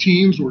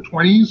teens or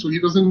 20s so he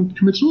doesn't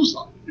commit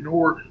suicide,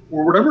 or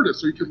whatever it is,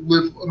 so he could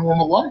live a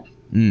normal life.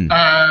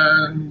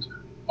 And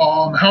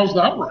how's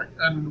that right?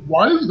 And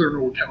why is there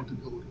no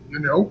accountability?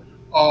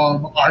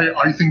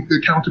 I think the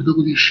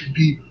accountability should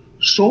be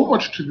so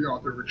much to the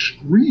other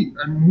extreme,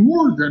 and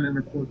more than in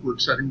a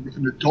corporate setting with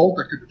an adult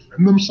that could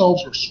defend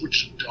themselves or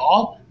switch a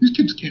job. These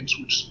kids can't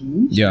switch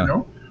schools.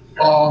 Yeah.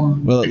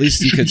 Well, at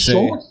least you could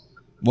say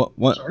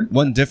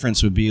one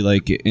difference would be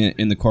like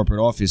in the corporate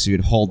office,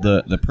 you'd hold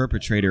the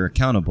perpetrator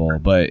accountable.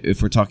 But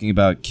if we're talking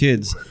about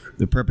kids,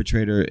 the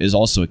perpetrator is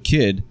also a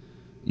kid,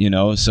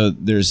 so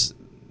there's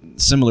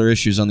similar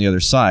issues on the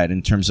other side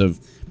in terms of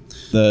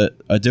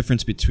a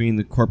difference between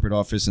the corporate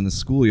office and the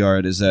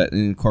schoolyard is that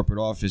in the corporate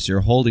office,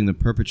 you're holding the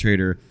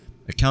perpetrator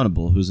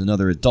accountable, who's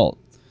another adult.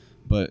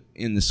 But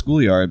in the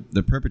schoolyard,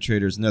 the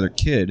perpetrator is another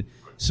kid,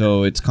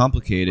 so it's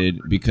complicated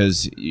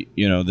because,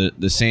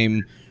 the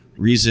same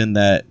reason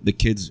that the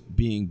kids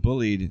being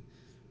bullied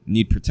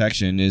need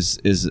protection is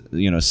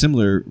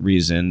similar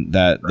reason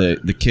that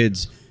the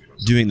kids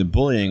doing the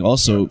bullying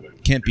also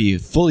can't be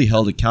fully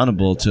held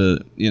accountable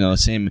to,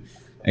 same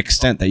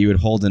extent that you would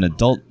hold an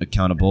adult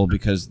accountable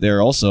because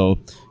they're also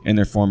in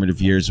their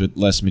formative years with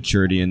less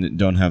maturity and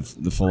don't have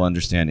the full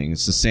understanding.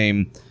 It's the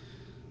same,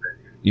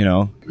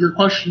 Your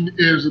question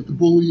is that the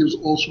bully is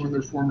also in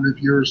their formative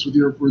years, so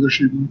therefore there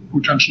should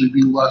potentially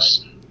be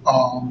less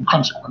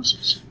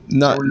consequences.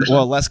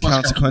 Less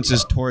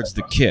consequences towards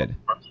the kid,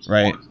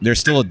 right?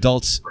 There's still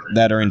adults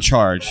that are in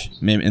charge,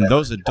 and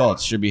those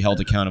adults should be held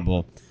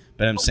accountable.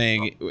 But I'm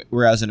saying,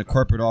 whereas in a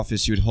corporate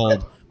office you'd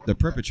hold the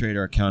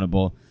perpetrator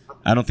accountable,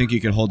 I don't think you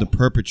can hold the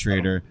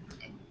perpetrator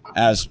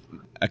as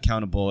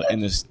accountable in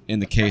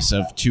the case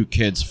of 2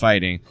 kids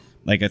fighting.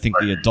 Like, I think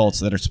the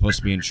adults that are supposed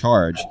to be in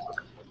charge,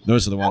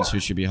 those are the ones who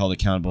should be held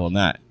accountable in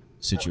that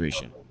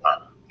situation.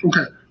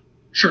 Okay,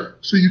 sure.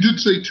 So you did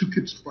say 2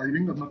 kids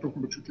fighting. I'm not talking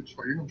about 2 kids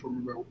fighting. I'm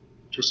talking about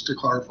just to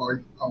clarify,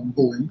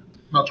 bullying.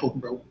 I'm not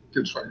talking about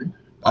kids fighting,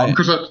 I-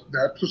 because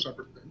that's a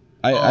separate thing.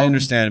 I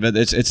understand, but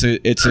it's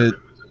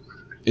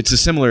a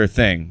similar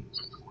thing,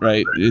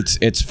 right?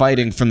 It's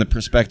fighting from the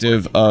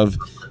perspective of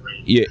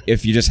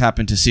if you just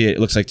happen to see it, it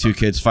looks like two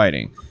kids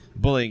fighting.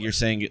 Bullying, you're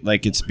saying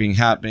like it's being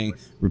happening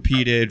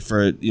repeated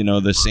for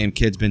the same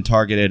kid's been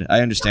targeted.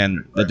 I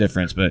understand the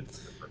difference, but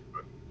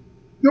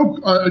No,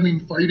 I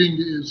mean, fighting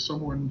is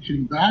someone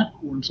hitting back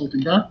or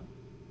insulting back.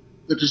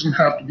 That doesn't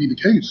have to be the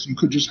case. You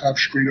could just have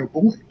straight up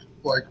bullying,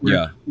 like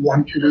where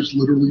one kid is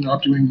literally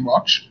not doing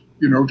much,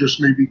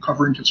 just maybe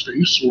covering his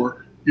face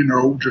or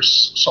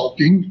just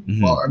sulking,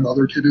 while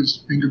another kid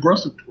is being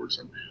aggressive towards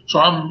him. So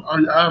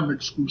I am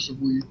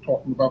exclusively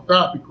talking about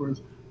that,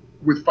 because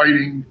with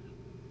fighting,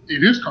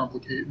 it is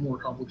more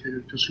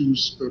complicated, because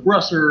who's the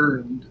aggressor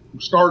and who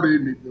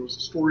started. Maybe there was a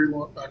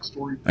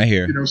backstory. I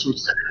hear.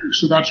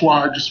 So that's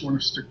why I just want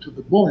to stick to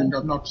the bullying.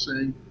 I'm not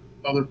saying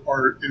the other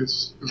part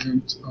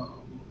isn't a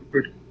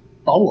good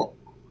follow-up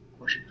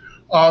question.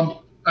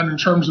 And in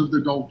terms of the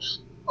adults,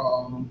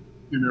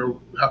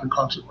 having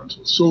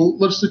consequences. So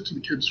let's stick to the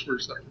kids for a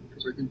second,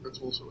 because I think that's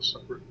also a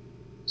separate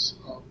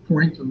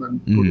point, and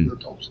then go to the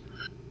adults.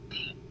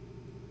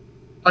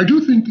 I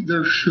do think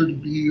there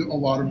should be a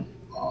lot of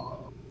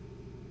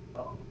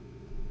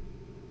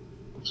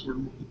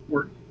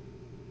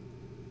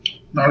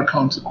not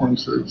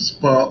consequences,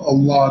 but a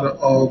lot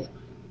of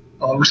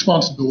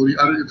responsibility.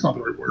 It's not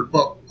the right word,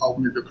 but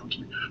maybe it'll come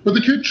to me. But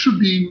the kid should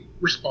be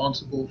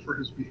responsible for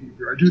his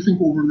behavior. I do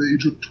think over the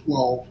age of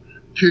 12,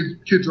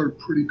 kids are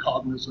pretty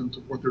cognizant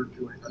of what they're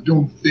doing. I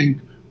don't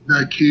think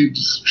that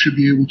kids should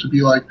be able to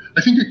be like,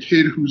 I think a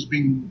kid who's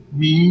being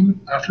mean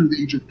after the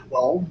age of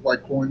 12,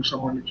 like calling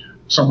someone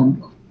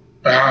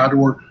bad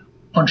or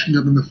punching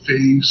them in the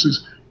face,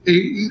 is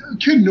a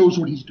kid knows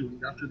what he's doing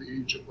after the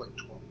age of 12.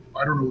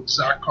 I don't know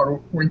exact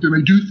cutoff point, and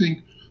I do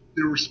think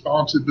their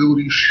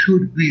responsibility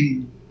should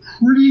be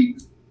pretty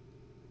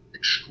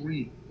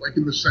extreme, like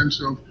in the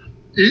sense of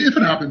if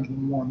it happens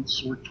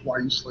once or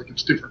twice, like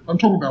it's different. I'm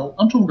talking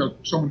about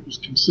someone who's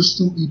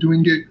consistently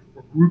doing it,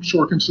 or groups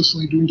who are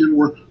consistently doing it,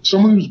 or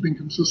someone who's been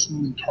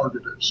consistently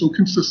targeted. So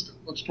consistent.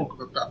 Let's talk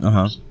about that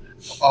first.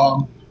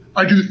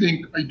 I do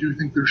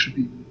think there should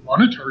be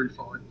monetary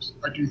fines.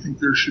 I do think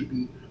there should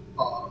be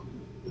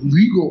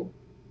legal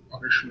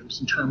punishments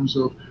in terms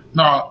of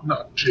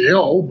not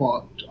jail,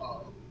 but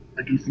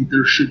I do think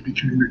there should be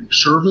community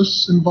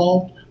service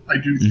involved. I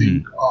do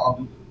think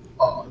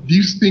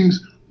these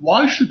things.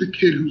 Why should the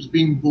kid who's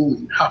being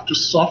bullied have to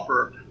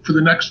suffer for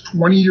the next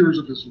 20 years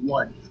of his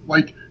life?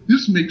 Like,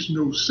 this makes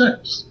no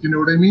sense. You know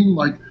what I mean?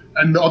 Like,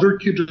 and the other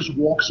kid just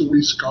walks away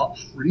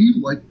scot-free.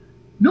 Like,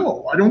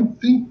 no, I don't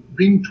think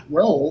being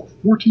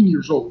 14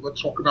 years old,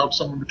 let's talk about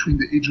someone between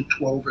the age of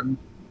 12 and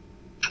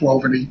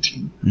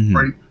 18,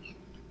 right?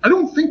 I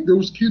don't think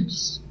those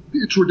kids,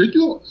 it's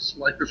ridiculous.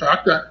 Like the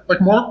fact that,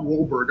 like Mark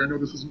Wahlberg, I know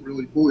this isn't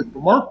really bullying,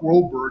 but Mark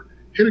Wahlberg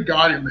hit a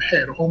guy in the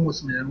head, a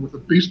homeless man, with a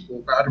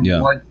baseball bat and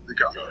blinded the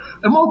guy.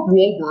 And Mark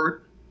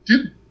Wahlberg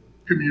did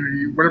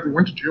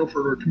went to jail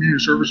for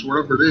community service or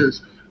whatever it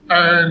is.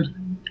 And,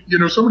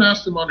 someone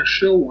asked him on a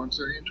show once,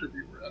 an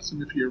interviewer asked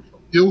him if he ever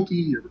felt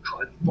guilty, he ever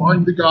tried to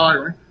find the guy,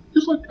 or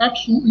he's like,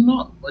 absolutely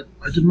not. Like,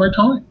 I did my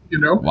time,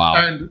 Wow.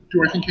 And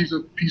do I think he's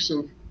a piece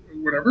of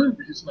whatever?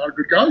 He's not a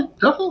good guy?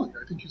 Definitely.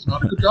 I think he's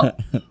not a good guy.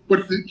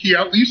 But he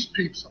at least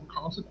paid some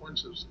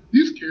consequences.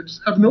 These kids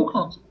have no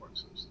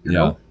consequences, you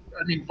know?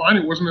 I mean, fine,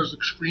 it wasn't as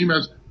extreme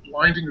as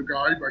blinding a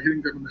guy by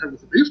hitting them in the head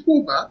with a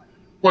baseball bat,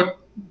 but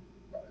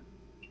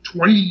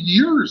 20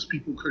 years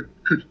people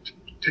could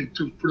take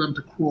for them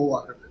to crawl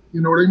out of it.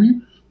 You know what I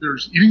mean?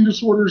 There's eating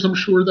disorders, I'm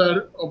sure,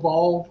 that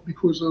evolved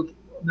because of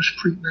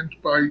mistreatment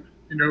by,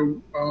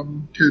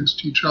 kids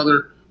to each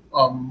other.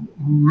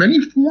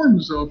 Many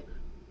forms of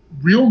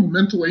real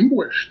mental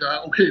anguish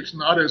that, okay, it's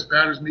not as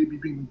bad as maybe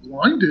being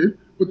blinded,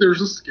 but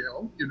there's a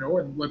scale,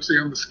 and let's say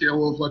on the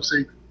scale of,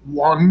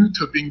 1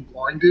 to being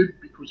blinded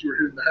because you were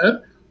hit in the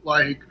head,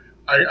 like,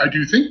 I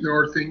do think there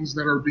are things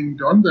that are being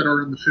done that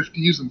are in the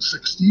 50s and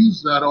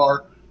 60s that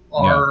are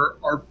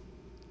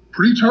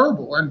pretty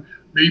terrible. And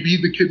maybe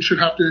the kid should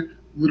have to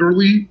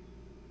literally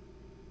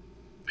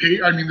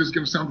pay. I mean, this is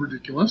going to sound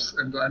ridiculous,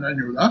 and I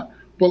know that,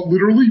 but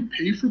literally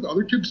pay for the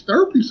other kid's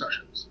therapy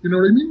sessions. You know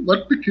what I mean?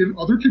 Let the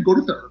other kid go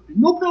to therapy.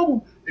 No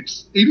problem.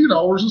 It's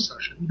 $80 a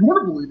session. You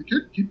want to bully the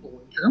kid, keep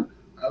bullying him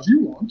as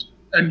you want.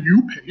 And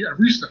you pay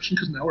every session,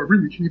 because now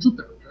every week he needs a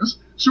therapist.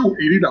 So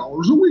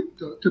 $80 a week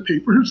to pay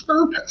for his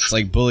therapist. It's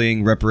like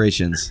bullying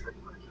reparations.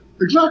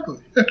 Exactly.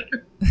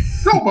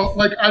 No,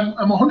 but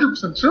I'm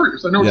 100%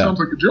 serious. I know it sounds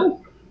like a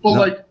joke,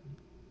 but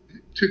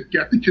to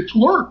get the kid to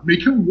learn,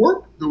 make him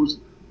work those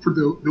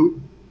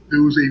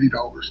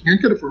 $80. He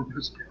can't get it from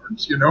his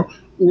parents,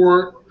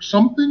 or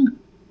something.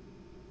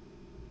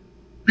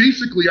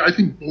 Basically, I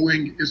think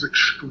bullying is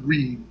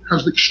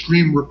has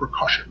extreme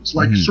repercussions,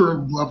 like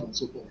certain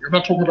levels of bullying. I'm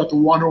not talking about the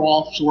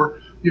one-offs or,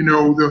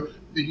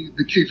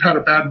 the kid had a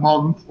bad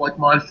month, like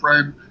my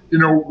friend,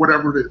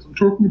 whatever it is. I'm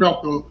talking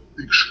about the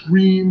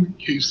extreme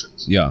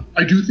cases. Yeah.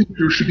 I do think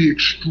there should be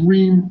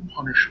extreme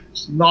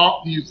punishments,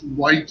 not these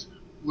light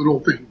little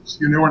things,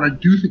 and I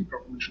do think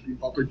government should be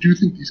involved. I do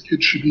think these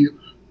kids should be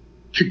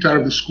kicked out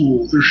of the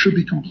schools. There should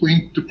be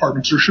complaint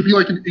departments. There should be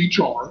like an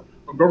HR,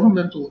 a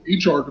governmental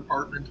HR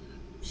department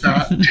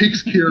that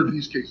takes care of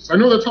these cases. I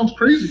know that sounds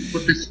crazy,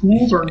 but the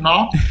schools are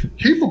not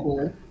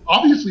capable.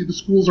 Obviously, the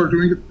schools are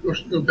doing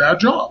a bad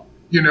job.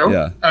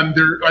 Yeah. And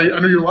I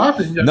know you're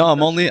laughing. No,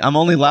 I'm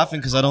only laughing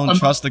because I don't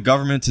trust the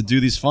government to do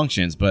these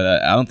functions.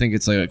 But I don't think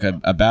it's like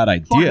a bad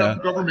idea.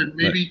 Government,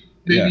 maybe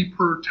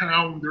per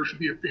town there should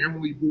be a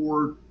family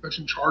board that's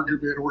in charge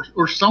of it,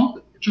 or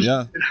something.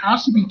 It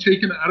has to be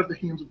taken out of the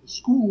hands of the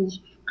schools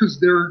because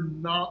they're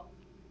not.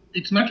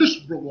 It's not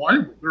just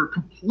reliable; they're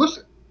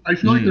complicit. I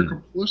feel like they're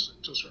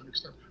complicit to a certain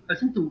extent. I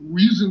think the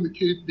reason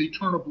they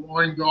turn a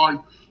blind eye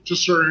to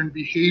certain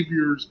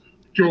behaviors.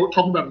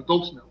 Talking about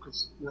adults now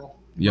because we're all.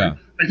 Yeah. Right?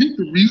 I think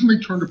the reason they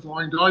turned a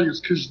blind eye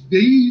is because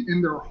they,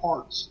 in their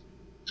hearts,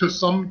 to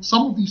some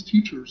of these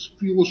teachers,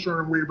 feel a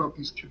certain way about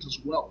these kids as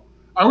well.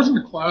 I was in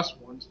a class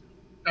once,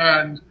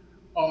 and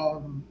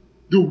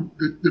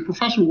the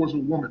professor was a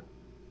woman.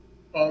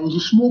 It was a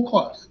small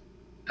class.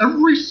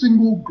 Every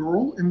single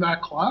girl in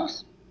that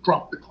class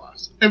dropped the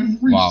class.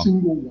 Every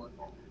single one.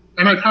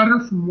 And I've had her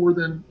more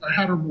than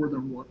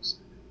once.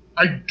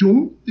 I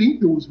don't think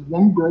there was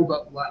one girl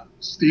that left,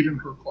 stayed in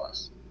her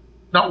class.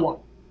 Not one.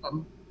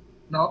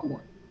 Not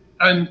one.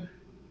 And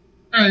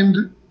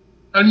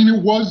I mean,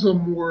 it was a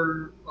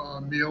more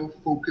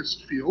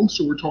male-focused field.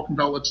 So we're talking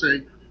about, let's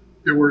say,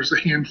 there was a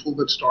handful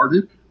that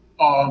started.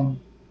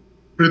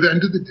 But at the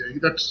end of the day,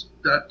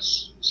 that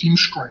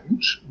seems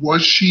strange.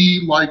 Was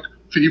she like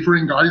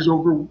favoring guys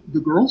over the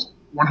girls?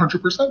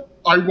 100%.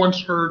 I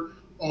once heard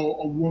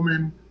a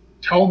woman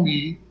tell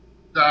me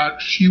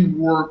that she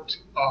worked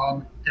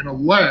in a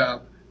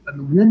lab, and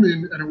a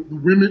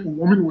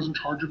woman was in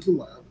charge of the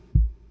lab,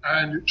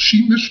 and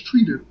she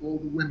mistreated all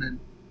the women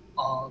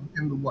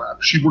in the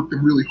lab. She worked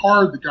them really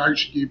hard. The guys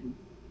she gave them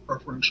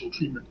preferential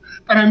treatment.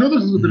 And I know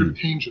this is a bit of a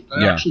tangent.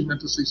 I actually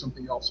meant to say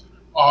something else.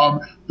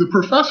 The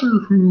professor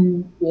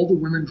who all the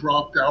women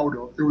dropped out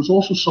of, there was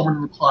also someone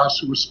in the class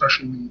who was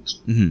special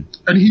needs.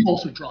 And he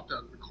also dropped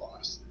out of the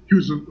class. He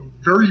was a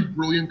very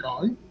brilliant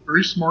guy,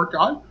 very smart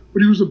guy,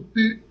 but he was a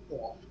bit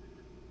off.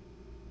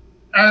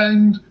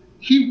 And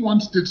he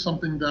once did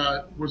something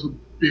that was a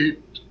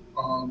bit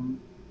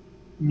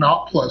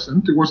not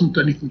pleasant. It wasn't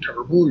anything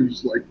terrible. He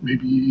was like,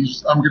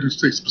 I'm going to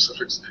say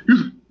specifics. He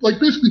was like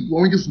basically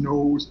blowing his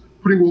nose,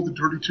 putting all the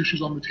dirty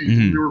tissues on the table.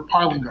 They were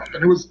piling up,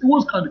 and it was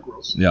kind of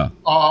gross. Yeah.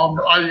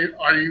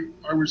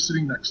 I was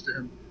sitting next to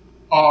him,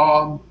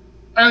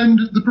 and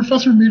the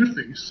professor made a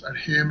face at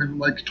him and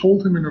like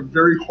told him in a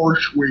very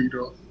harsh way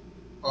to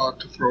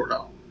throw it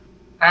out.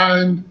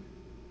 And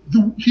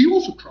he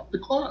also dropped the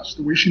class.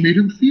 The way she made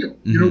him feel.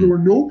 There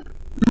were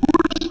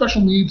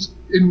special needs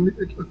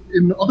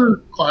in other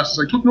classes.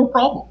 I took no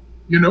problem.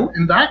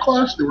 In that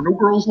class there were no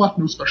girls left,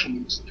 no special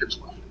needs kids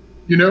left.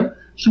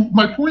 So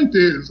my point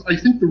is, I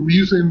think the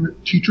reason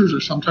teachers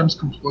are sometimes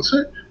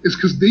complicit is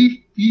because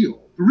they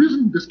feel the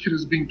reason this kid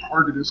is being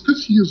targeted is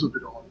because he is a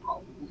bit odd,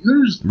 probably.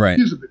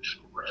 He is a bit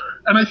short.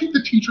 And I think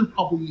the teacher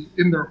probably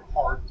in their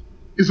heart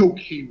is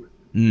okay with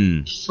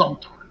it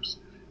sometimes.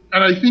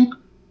 And I think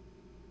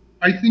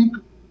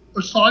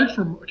aside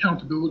from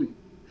accountability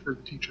for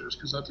the teachers,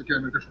 because that's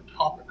again a different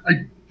topic,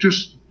 I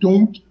just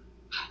don't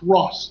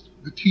trust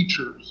the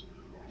teachers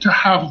to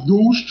have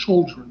those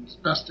children's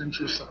best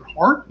interests at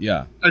heart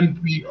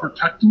and be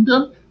protecting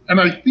them.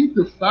 And I think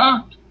the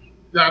fact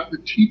that the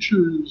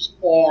teachers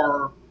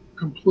are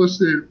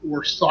complicit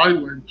or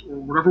silent or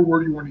whatever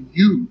word you want to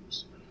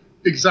use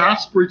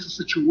exasperates the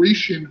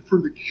situation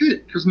for the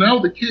kid, because now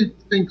the kid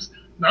thinks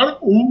not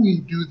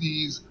only do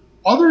these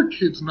other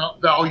kids not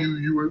value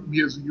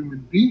me as a human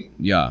being,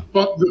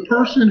 but the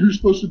person who's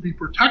supposed to be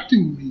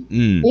protecting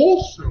me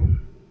also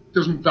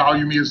doesn't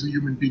value me as a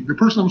human being, the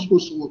person I'm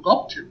supposed to look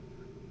up to.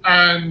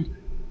 And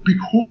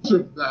because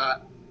of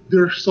that,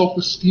 their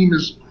self-esteem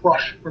is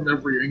crushed from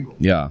every angle.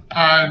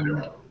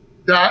 And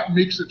that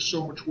makes it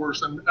so much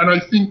worse. And I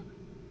think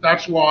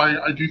that's why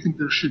I do think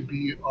there should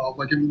be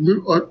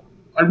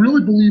I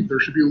really believe there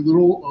should be a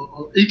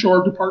little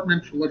HR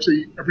department for, let's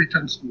say, every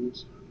 10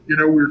 schools,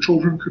 where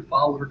children could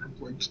file their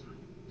complaints.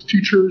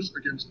 Teachers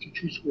against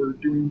teachers who are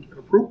doing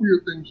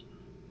inappropriate things,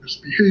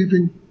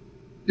 misbehaving.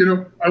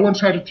 I once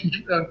had a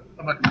teacher,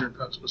 I'm not going to get into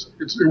that specific.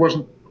 It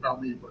wasn't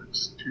about me, but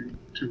it's too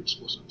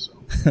explicit. So.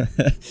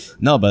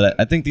 No, but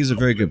I think these are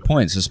very good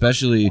points,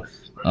 especially,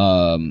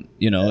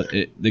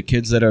 the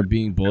kids that are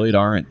being bullied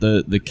aren't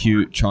the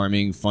cute,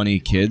 charming, funny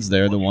kids.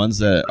 They're the ones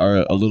that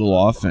are a little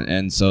off,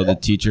 and so the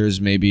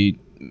teachers maybe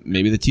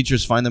the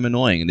teachers find them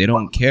annoying, and they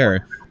don't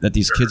care that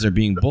these kids are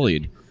being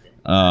bullied.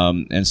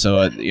 And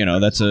so,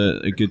 that's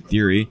a good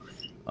theory.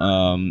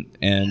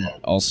 And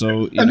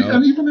also,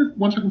 and even if,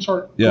 one second,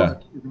 sorry. Yeah.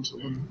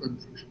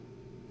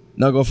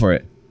 No, go for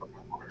it.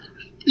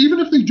 Even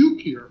if they do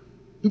care,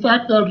 the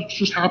fact that it's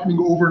just happening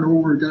over and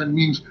over again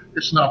means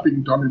it's not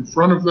being done in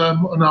front of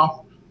them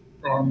enough.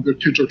 The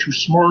kids are too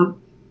smart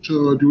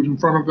to do it in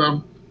front of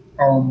them.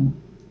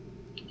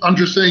 I'm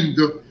just saying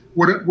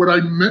what I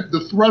meant,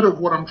 the thread of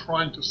what I'm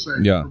trying to say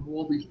from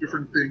all these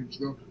different things,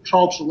 the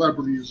child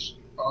celebrities,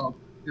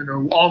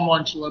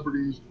 online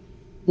celebrities,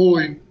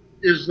 bullying,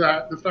 is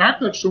that the fact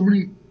that so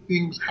many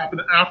things happen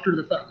after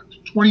the fact.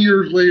 20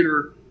 years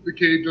later, the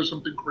kid does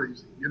something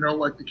crazy,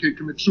 like the kid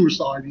commits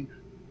suicide,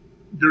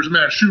 there's a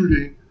mass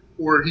shooting,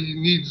 or he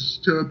needs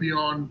to be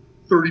on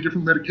 30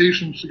 different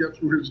medications to get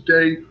through his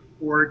day,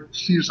 or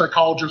see a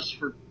psychologist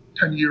for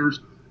 10 years.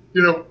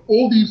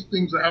 All these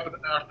things that happen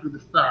after the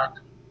fact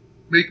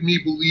make me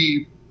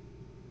believe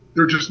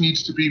there just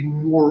needs to be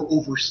more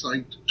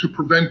oversight to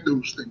prevent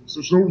those things.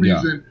 There's no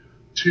reason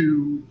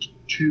to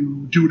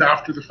do it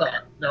after the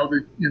fact. Now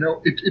that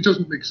it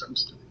doesn't make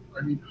sense to me.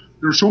 I mean,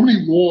 there are so many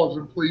laws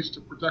in place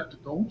to protect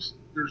adults.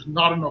 There's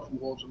not enough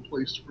laws in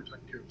place to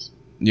protect kids.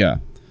 Yeah,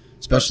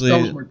 especially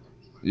that was my point.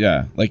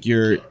 Yeah, like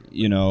you're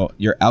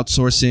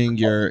outsourcing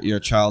your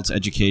child's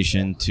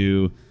education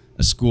to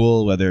a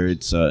school, whether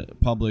it's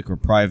public or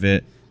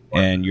private,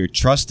 and you're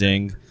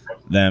trusting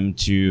them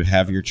to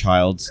have your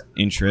child's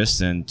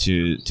interests and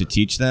to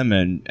teach them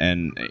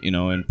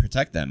and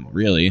protect them,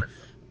 really,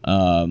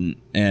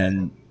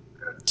 and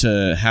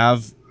to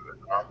have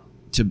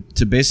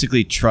to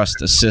basically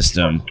trust a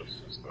system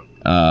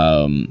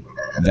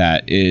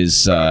that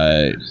is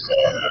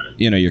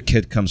your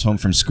kid comes home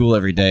from school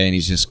every day and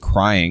he's just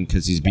crying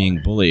because he's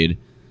being bullied.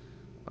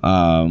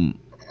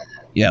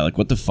 Like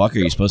what the fuck are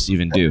you supposed to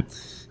even do?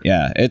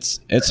 Yeah,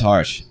 it's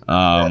harsh.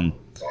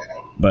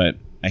 But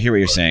I hear what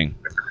you're saying.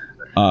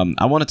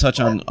 I want to touch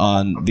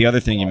on the other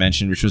thing you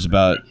mentioned, which was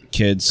about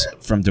kids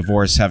from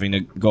divorce having to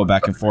go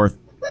back and forth.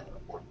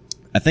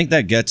 I think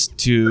that gets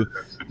to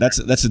that's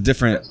a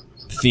different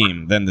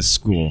theme than the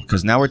school,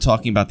 because now we're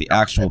talking about the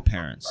actual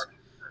parents.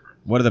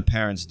 What are the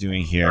parents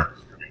doing here?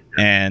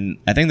 And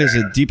I think there's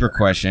a deeper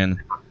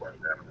question.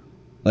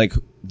 Like,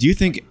 do you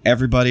think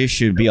everybody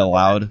should be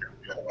allowed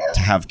to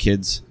have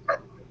kids?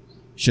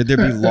 Should there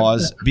be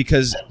laws?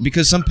 Because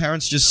some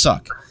parents just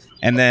suck.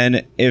 And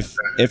then if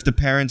the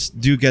parents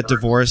do get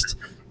divorced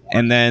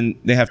and then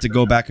they have to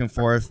go back and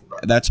forth,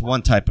 that's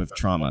one type of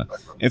trauma.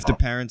 If the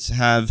parents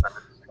have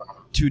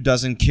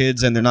 24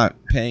 kids and they're not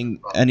paying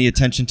any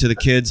attention to the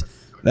kids,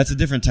 that's a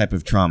different type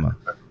of trauma.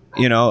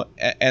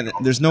 And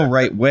there's no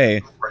right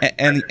way.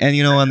 And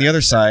on the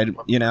other side,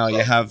 you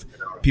have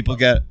people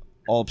get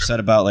all upset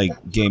about like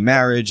gay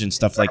marriage and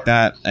stuff like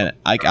that. And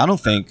I don't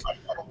think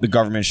the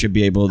government should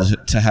be able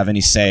to have any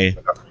say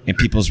in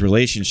people's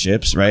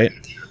relationships, right?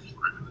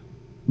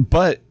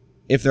 But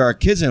if there are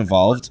kids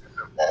involved,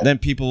 then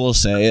people will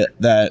say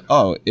that,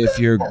 if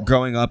you're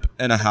growing up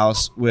in a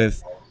house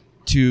with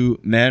 2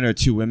 men or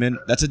 2 women,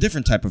 that's a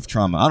different type of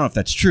trauma. I don't know if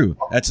that's true.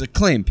 That's a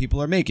claim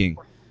people are making,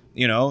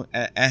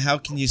 and how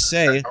can you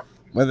say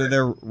whether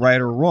they're right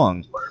or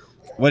wrong?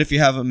 What if you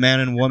have a man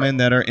and woman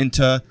that are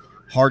into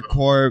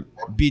hardcore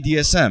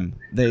BDSM?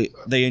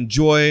 They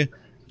enjoy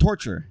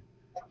torture.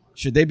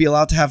 Should they be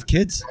allowed to have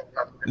kids?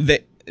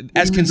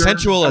 As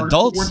consensual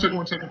adults?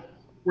 One second.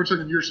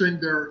 You're saying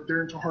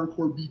they're into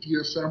hardcore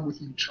BDSM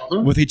with each other?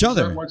 With each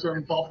other. Why does that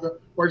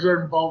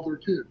involve their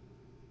kid?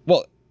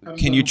 Well,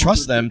 can you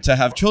trust them to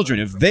have children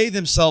if they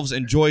themselves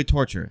enjoy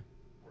torture?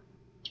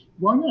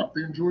 Why not?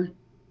 They enjoy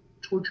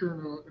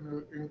torture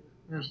in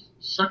a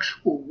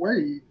sexual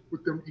way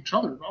with each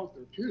other, not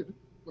with their kid.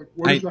 Like,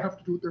 what does that have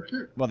to do with their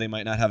kid? Well, they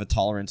might not have a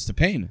tolerance to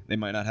pain. They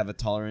might not have a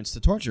tolerance to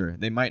torture.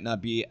 They might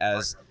not be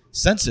as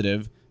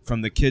sensitive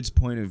from the kid's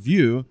point of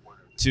view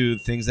to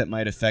things that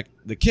might affect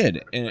the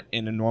kid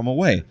in a normal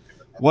way.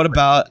 What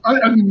about?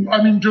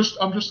 I'm just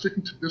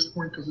sticking to this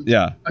point because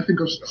I think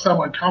it's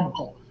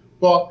semi-comical.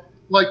 But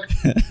like,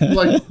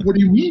 what do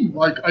you mean?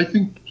 Like, I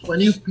think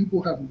plenty of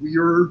people have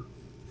weird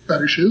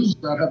fetishes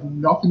that have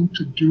nothing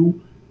to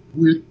do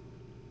with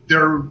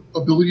their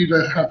ability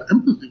to have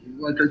empathy.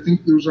 Like, I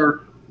think those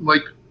are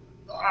like,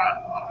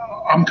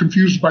 I'm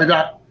confused by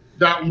that.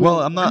 Well,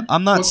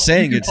 I'm not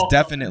saying it's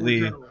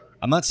definitely.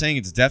 I'm not saying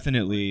it's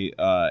definitely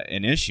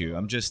an issue.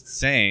 I'm just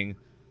saying,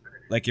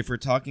 like, if we're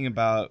talking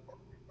about,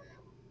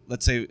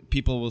 let's say,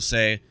 people will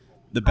say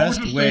the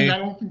best way. I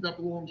don't think that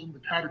belongs in the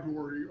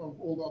category of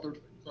all the other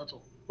things. That's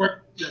all. But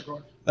yeah, go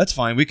ahead. That's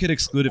fine. We could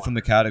exclude it from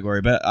the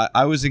category, but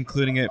I was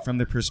including it from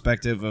the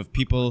perspective of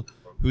people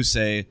who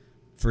say,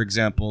 for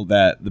example,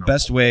 that the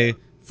best way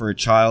for a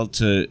child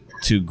to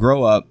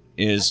grow up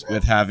is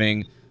with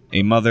having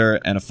a mother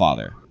and a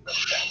father.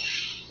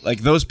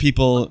 Like, those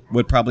people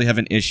would probably have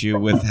an issue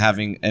with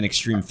having an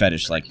extreme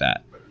fetish like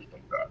that.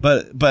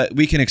 But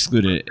we can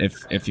exclude it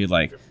if you'd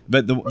like.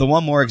 But the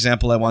one more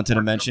example I wanted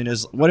to mention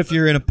is, what if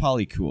you're in a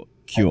polycule?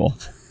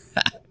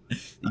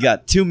 You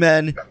got 2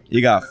 men,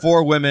 you got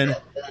 4 women.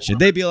 Should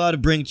they be allowed to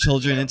bring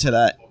children into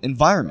that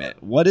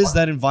environment? What is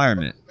that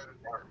environment?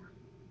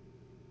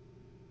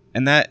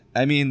 And that,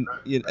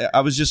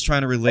 I was just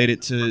trying to relate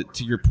it to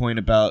your point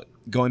about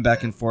going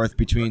back and forth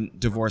between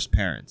divorced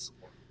parents.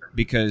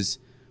 Because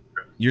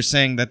you're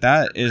saying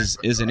that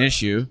is an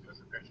issue.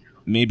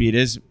 Maybe it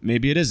is,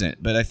 maybe it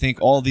isn't. But I think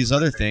all these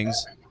other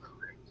things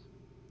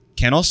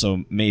can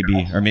also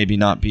maybe or maybe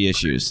not be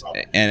issues.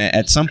 And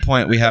at some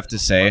point we have to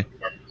say,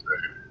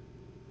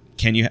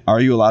 are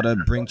you allowed to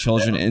bring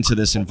children into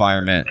this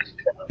environment?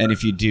 And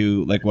if you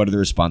do, like, what are the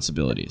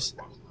responsibilities?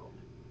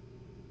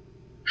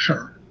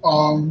 Sure.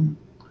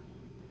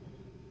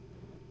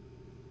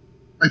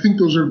 I think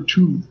those are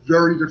two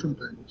very different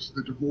things,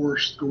 the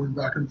divorce going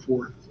back and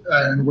forth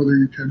and whether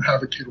you can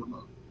have a kid or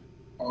not.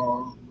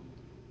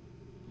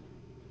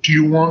 Do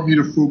you want me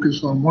to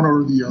focus on one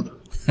or the other?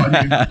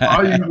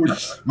 I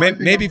mean,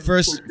 maybe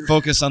first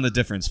focus on the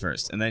difference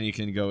first, and then you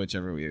can go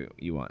whichever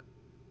you want.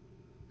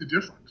 The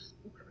difference,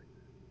 okay.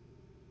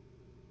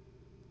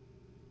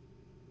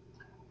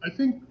 I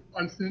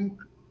think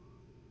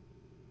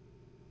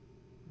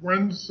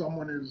when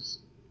someone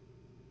is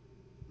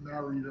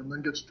married and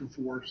then gets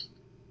divorced,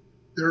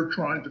 they're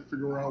trying to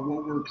figure out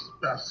what works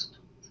best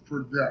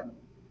for them.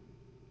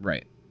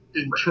 Right.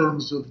 In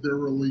terms of their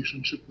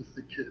relationship with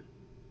the kid.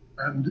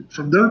 And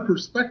from their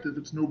perspective,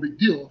 it's no big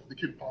deal if the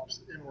kid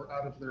pops in or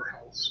out of their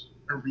house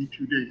every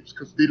 2 days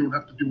because they don't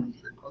have to do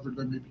anything other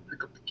than maybe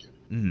pick up the kid.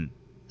 Mm-hmm.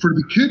 From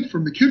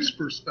the kid's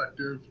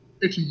perspective,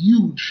 it's a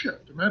huge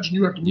shift. Imagine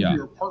you have to move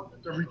your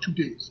apartment every 2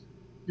 days.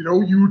 You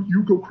know,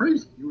 you go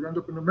crazy. You would end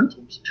up in a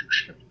mental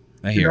institution.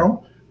 I hear. You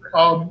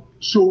know,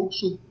 so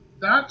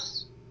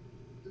that's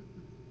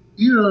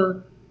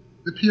either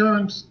the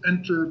parents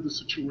entered the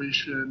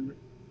situation,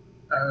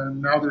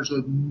 and now there's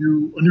a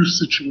new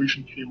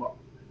situation came up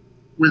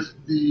with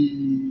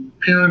the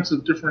parents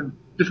of different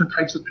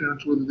types of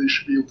parents, whether they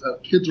should be able to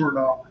have kids or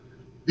not.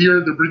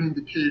 They're bringing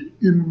the kid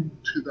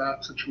into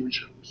that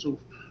situation. So,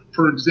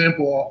 for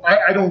example,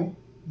 I don't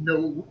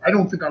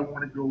think I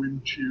want to go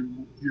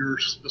into your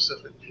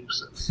specific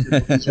cases. You know,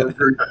 these are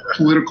very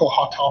political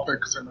hot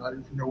topics, and I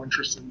have no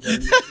interest in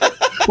getting into it.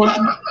 But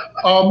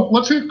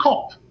let's say a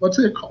cult. A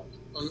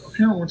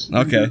parent wants to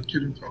bring their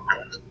kid into a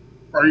cult,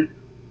 right?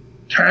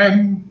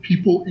 Can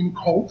people in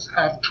cults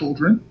have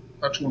children?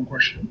 That's one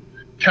question.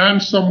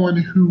 Can someone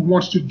who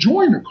wants to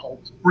join a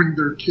cult bring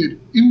their kid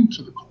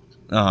into the cult?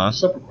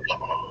 Separate question.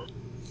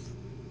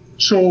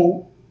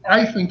 So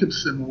I think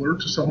it's similar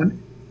to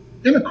someone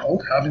in a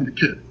cult having a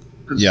kid.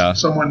 Because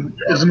someone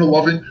isn't a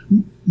loving...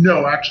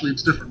 No, actually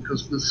it's different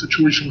because the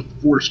situation with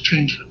divorce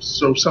changes.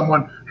 So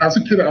someone has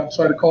a kid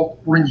outside a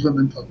cult, brings them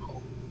into a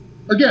cult.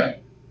 Again,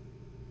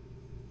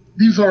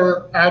 these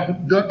are...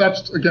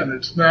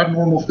 it's an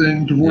abnormal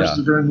thing. Divorce is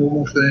a very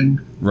normal thing.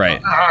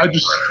 Right.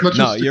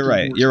 You're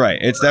right. You're right.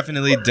 It's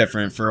definitely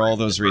different for all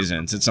those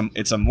reasons. It's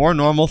a more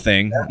normal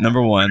thing,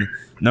 number one.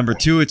 Number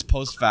two, it's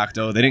post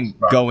facto. They didn't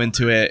go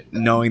into it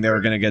knowing they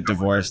were going to get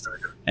divorced.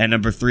 And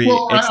number three,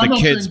 it's the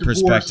kid's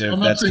perspective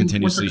that's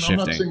continuously shifting.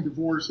 I'm not saying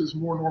divorce is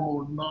more normal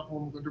or not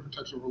normal than different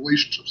types of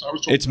relationships.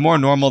 It's more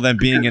normal than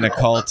being in a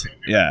cult.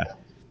 Yeah.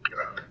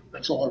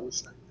 That's all I was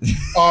saying.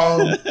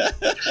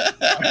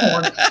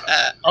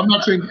 I'm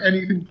not saying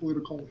anything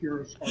political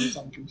here as far as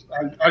I'm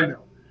concerned. I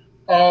know.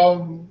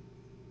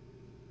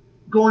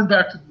 Going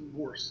back to the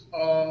divorce.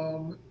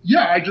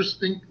 I just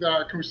think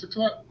that... Can we stick to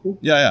that? Cool.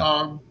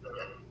 Yeah.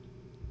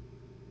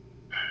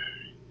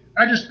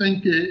 I just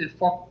think it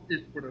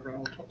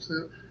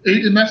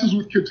messes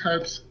with kids'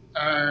 heads,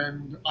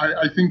 and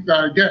I think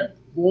that, again,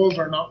 laws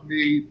are not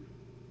made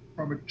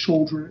from a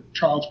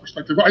child's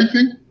perspective. I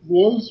think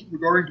laws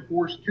regarding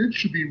divorced kids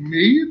should be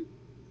made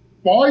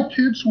by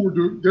kids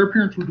who their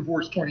parents were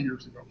divorced 20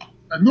 years ago,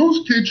 and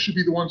those kids should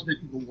be the ones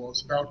making the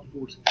laws about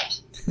divorce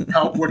kids,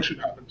 what should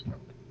happen to them.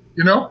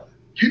 You know,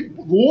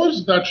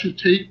 laws that should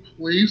take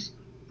place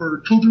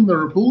for children that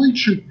are bullied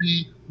should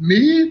be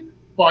made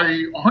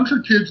by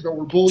 100 kids that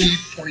were bullied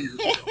 20 years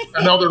ago,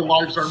 and now their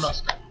lives are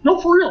messed up.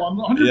 No, for real, I'm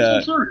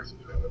 100% serious.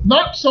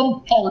 Not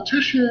some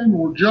politician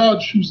or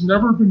judge who's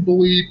never been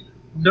bullied,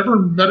 never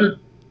met it,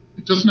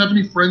 doesn't have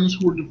any friends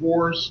who are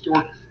divorced,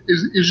 or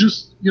is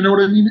just, you know what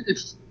I mean?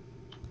 It's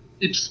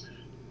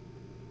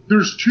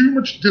there's too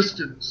much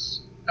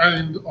distance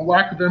and a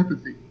lack of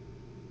empathy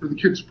for the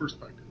kid's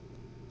perspective.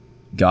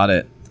 Got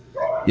it.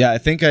 Yeah, I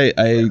think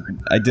I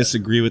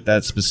disagree with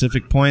that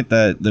specific point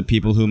that the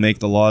people who make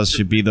the laws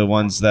should be the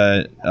ones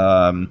that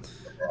are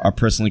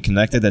personally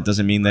connected. That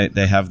doesn't mean that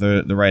they have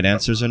the right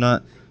answers or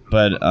not.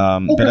 But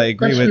I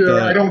agree with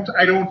that.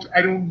 I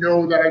don't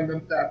know that I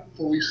meant that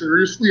fully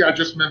seriously. I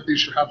just meant they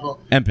should have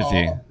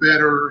empathy, a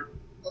bigger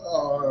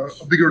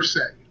say,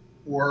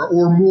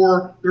 or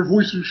more. Their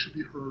voices should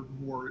be heard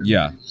more.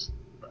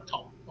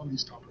 On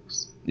these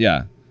topics.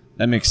 Yeah,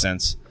 that makes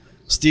sense.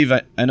 Steve,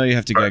 I know you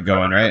have to get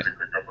going, right?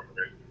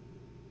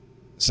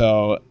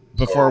 So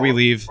before we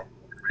leave,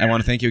 I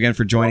want to thank you again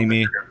for joining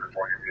me.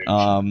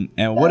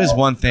 And what is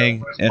one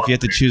thing, if you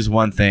had to choose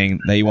one thing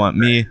that you want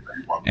me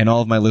and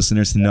all of my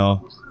listeners to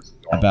know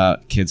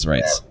about kids'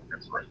 rights?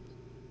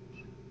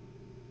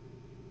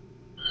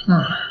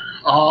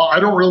 I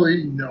don't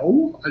really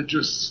know. I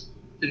just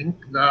think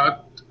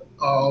that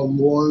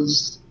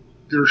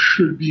there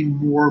should be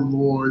more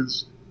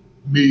laws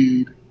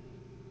made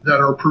that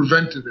are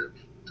preventative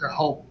to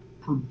help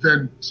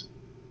prevent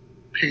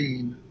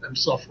pain and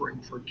suffering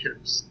for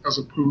kids, as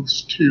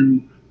opposed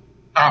to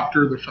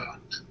after the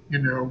fact.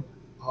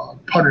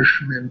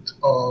 punishment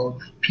of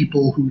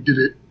people who did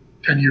it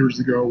 10 years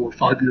ago or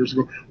 5 years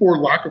ago, or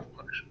lack of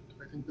punishment.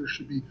 I think there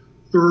should be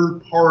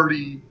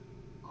third-party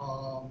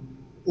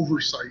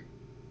oversight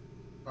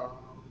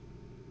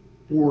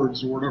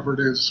boards or whatever it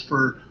is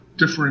for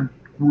different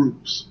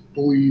groups,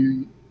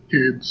 bully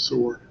kids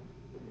or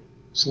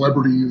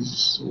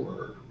celebrities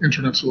or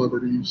internet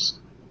celebrities,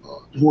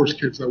 divorced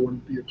kids that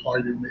wouldn't be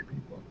applied to maybe.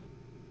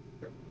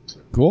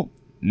 Cool.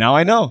 Now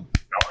I know.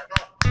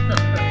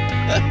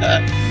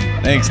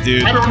 Thanks,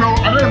 dude. I don't know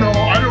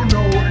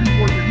any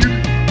more than you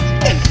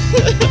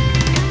do.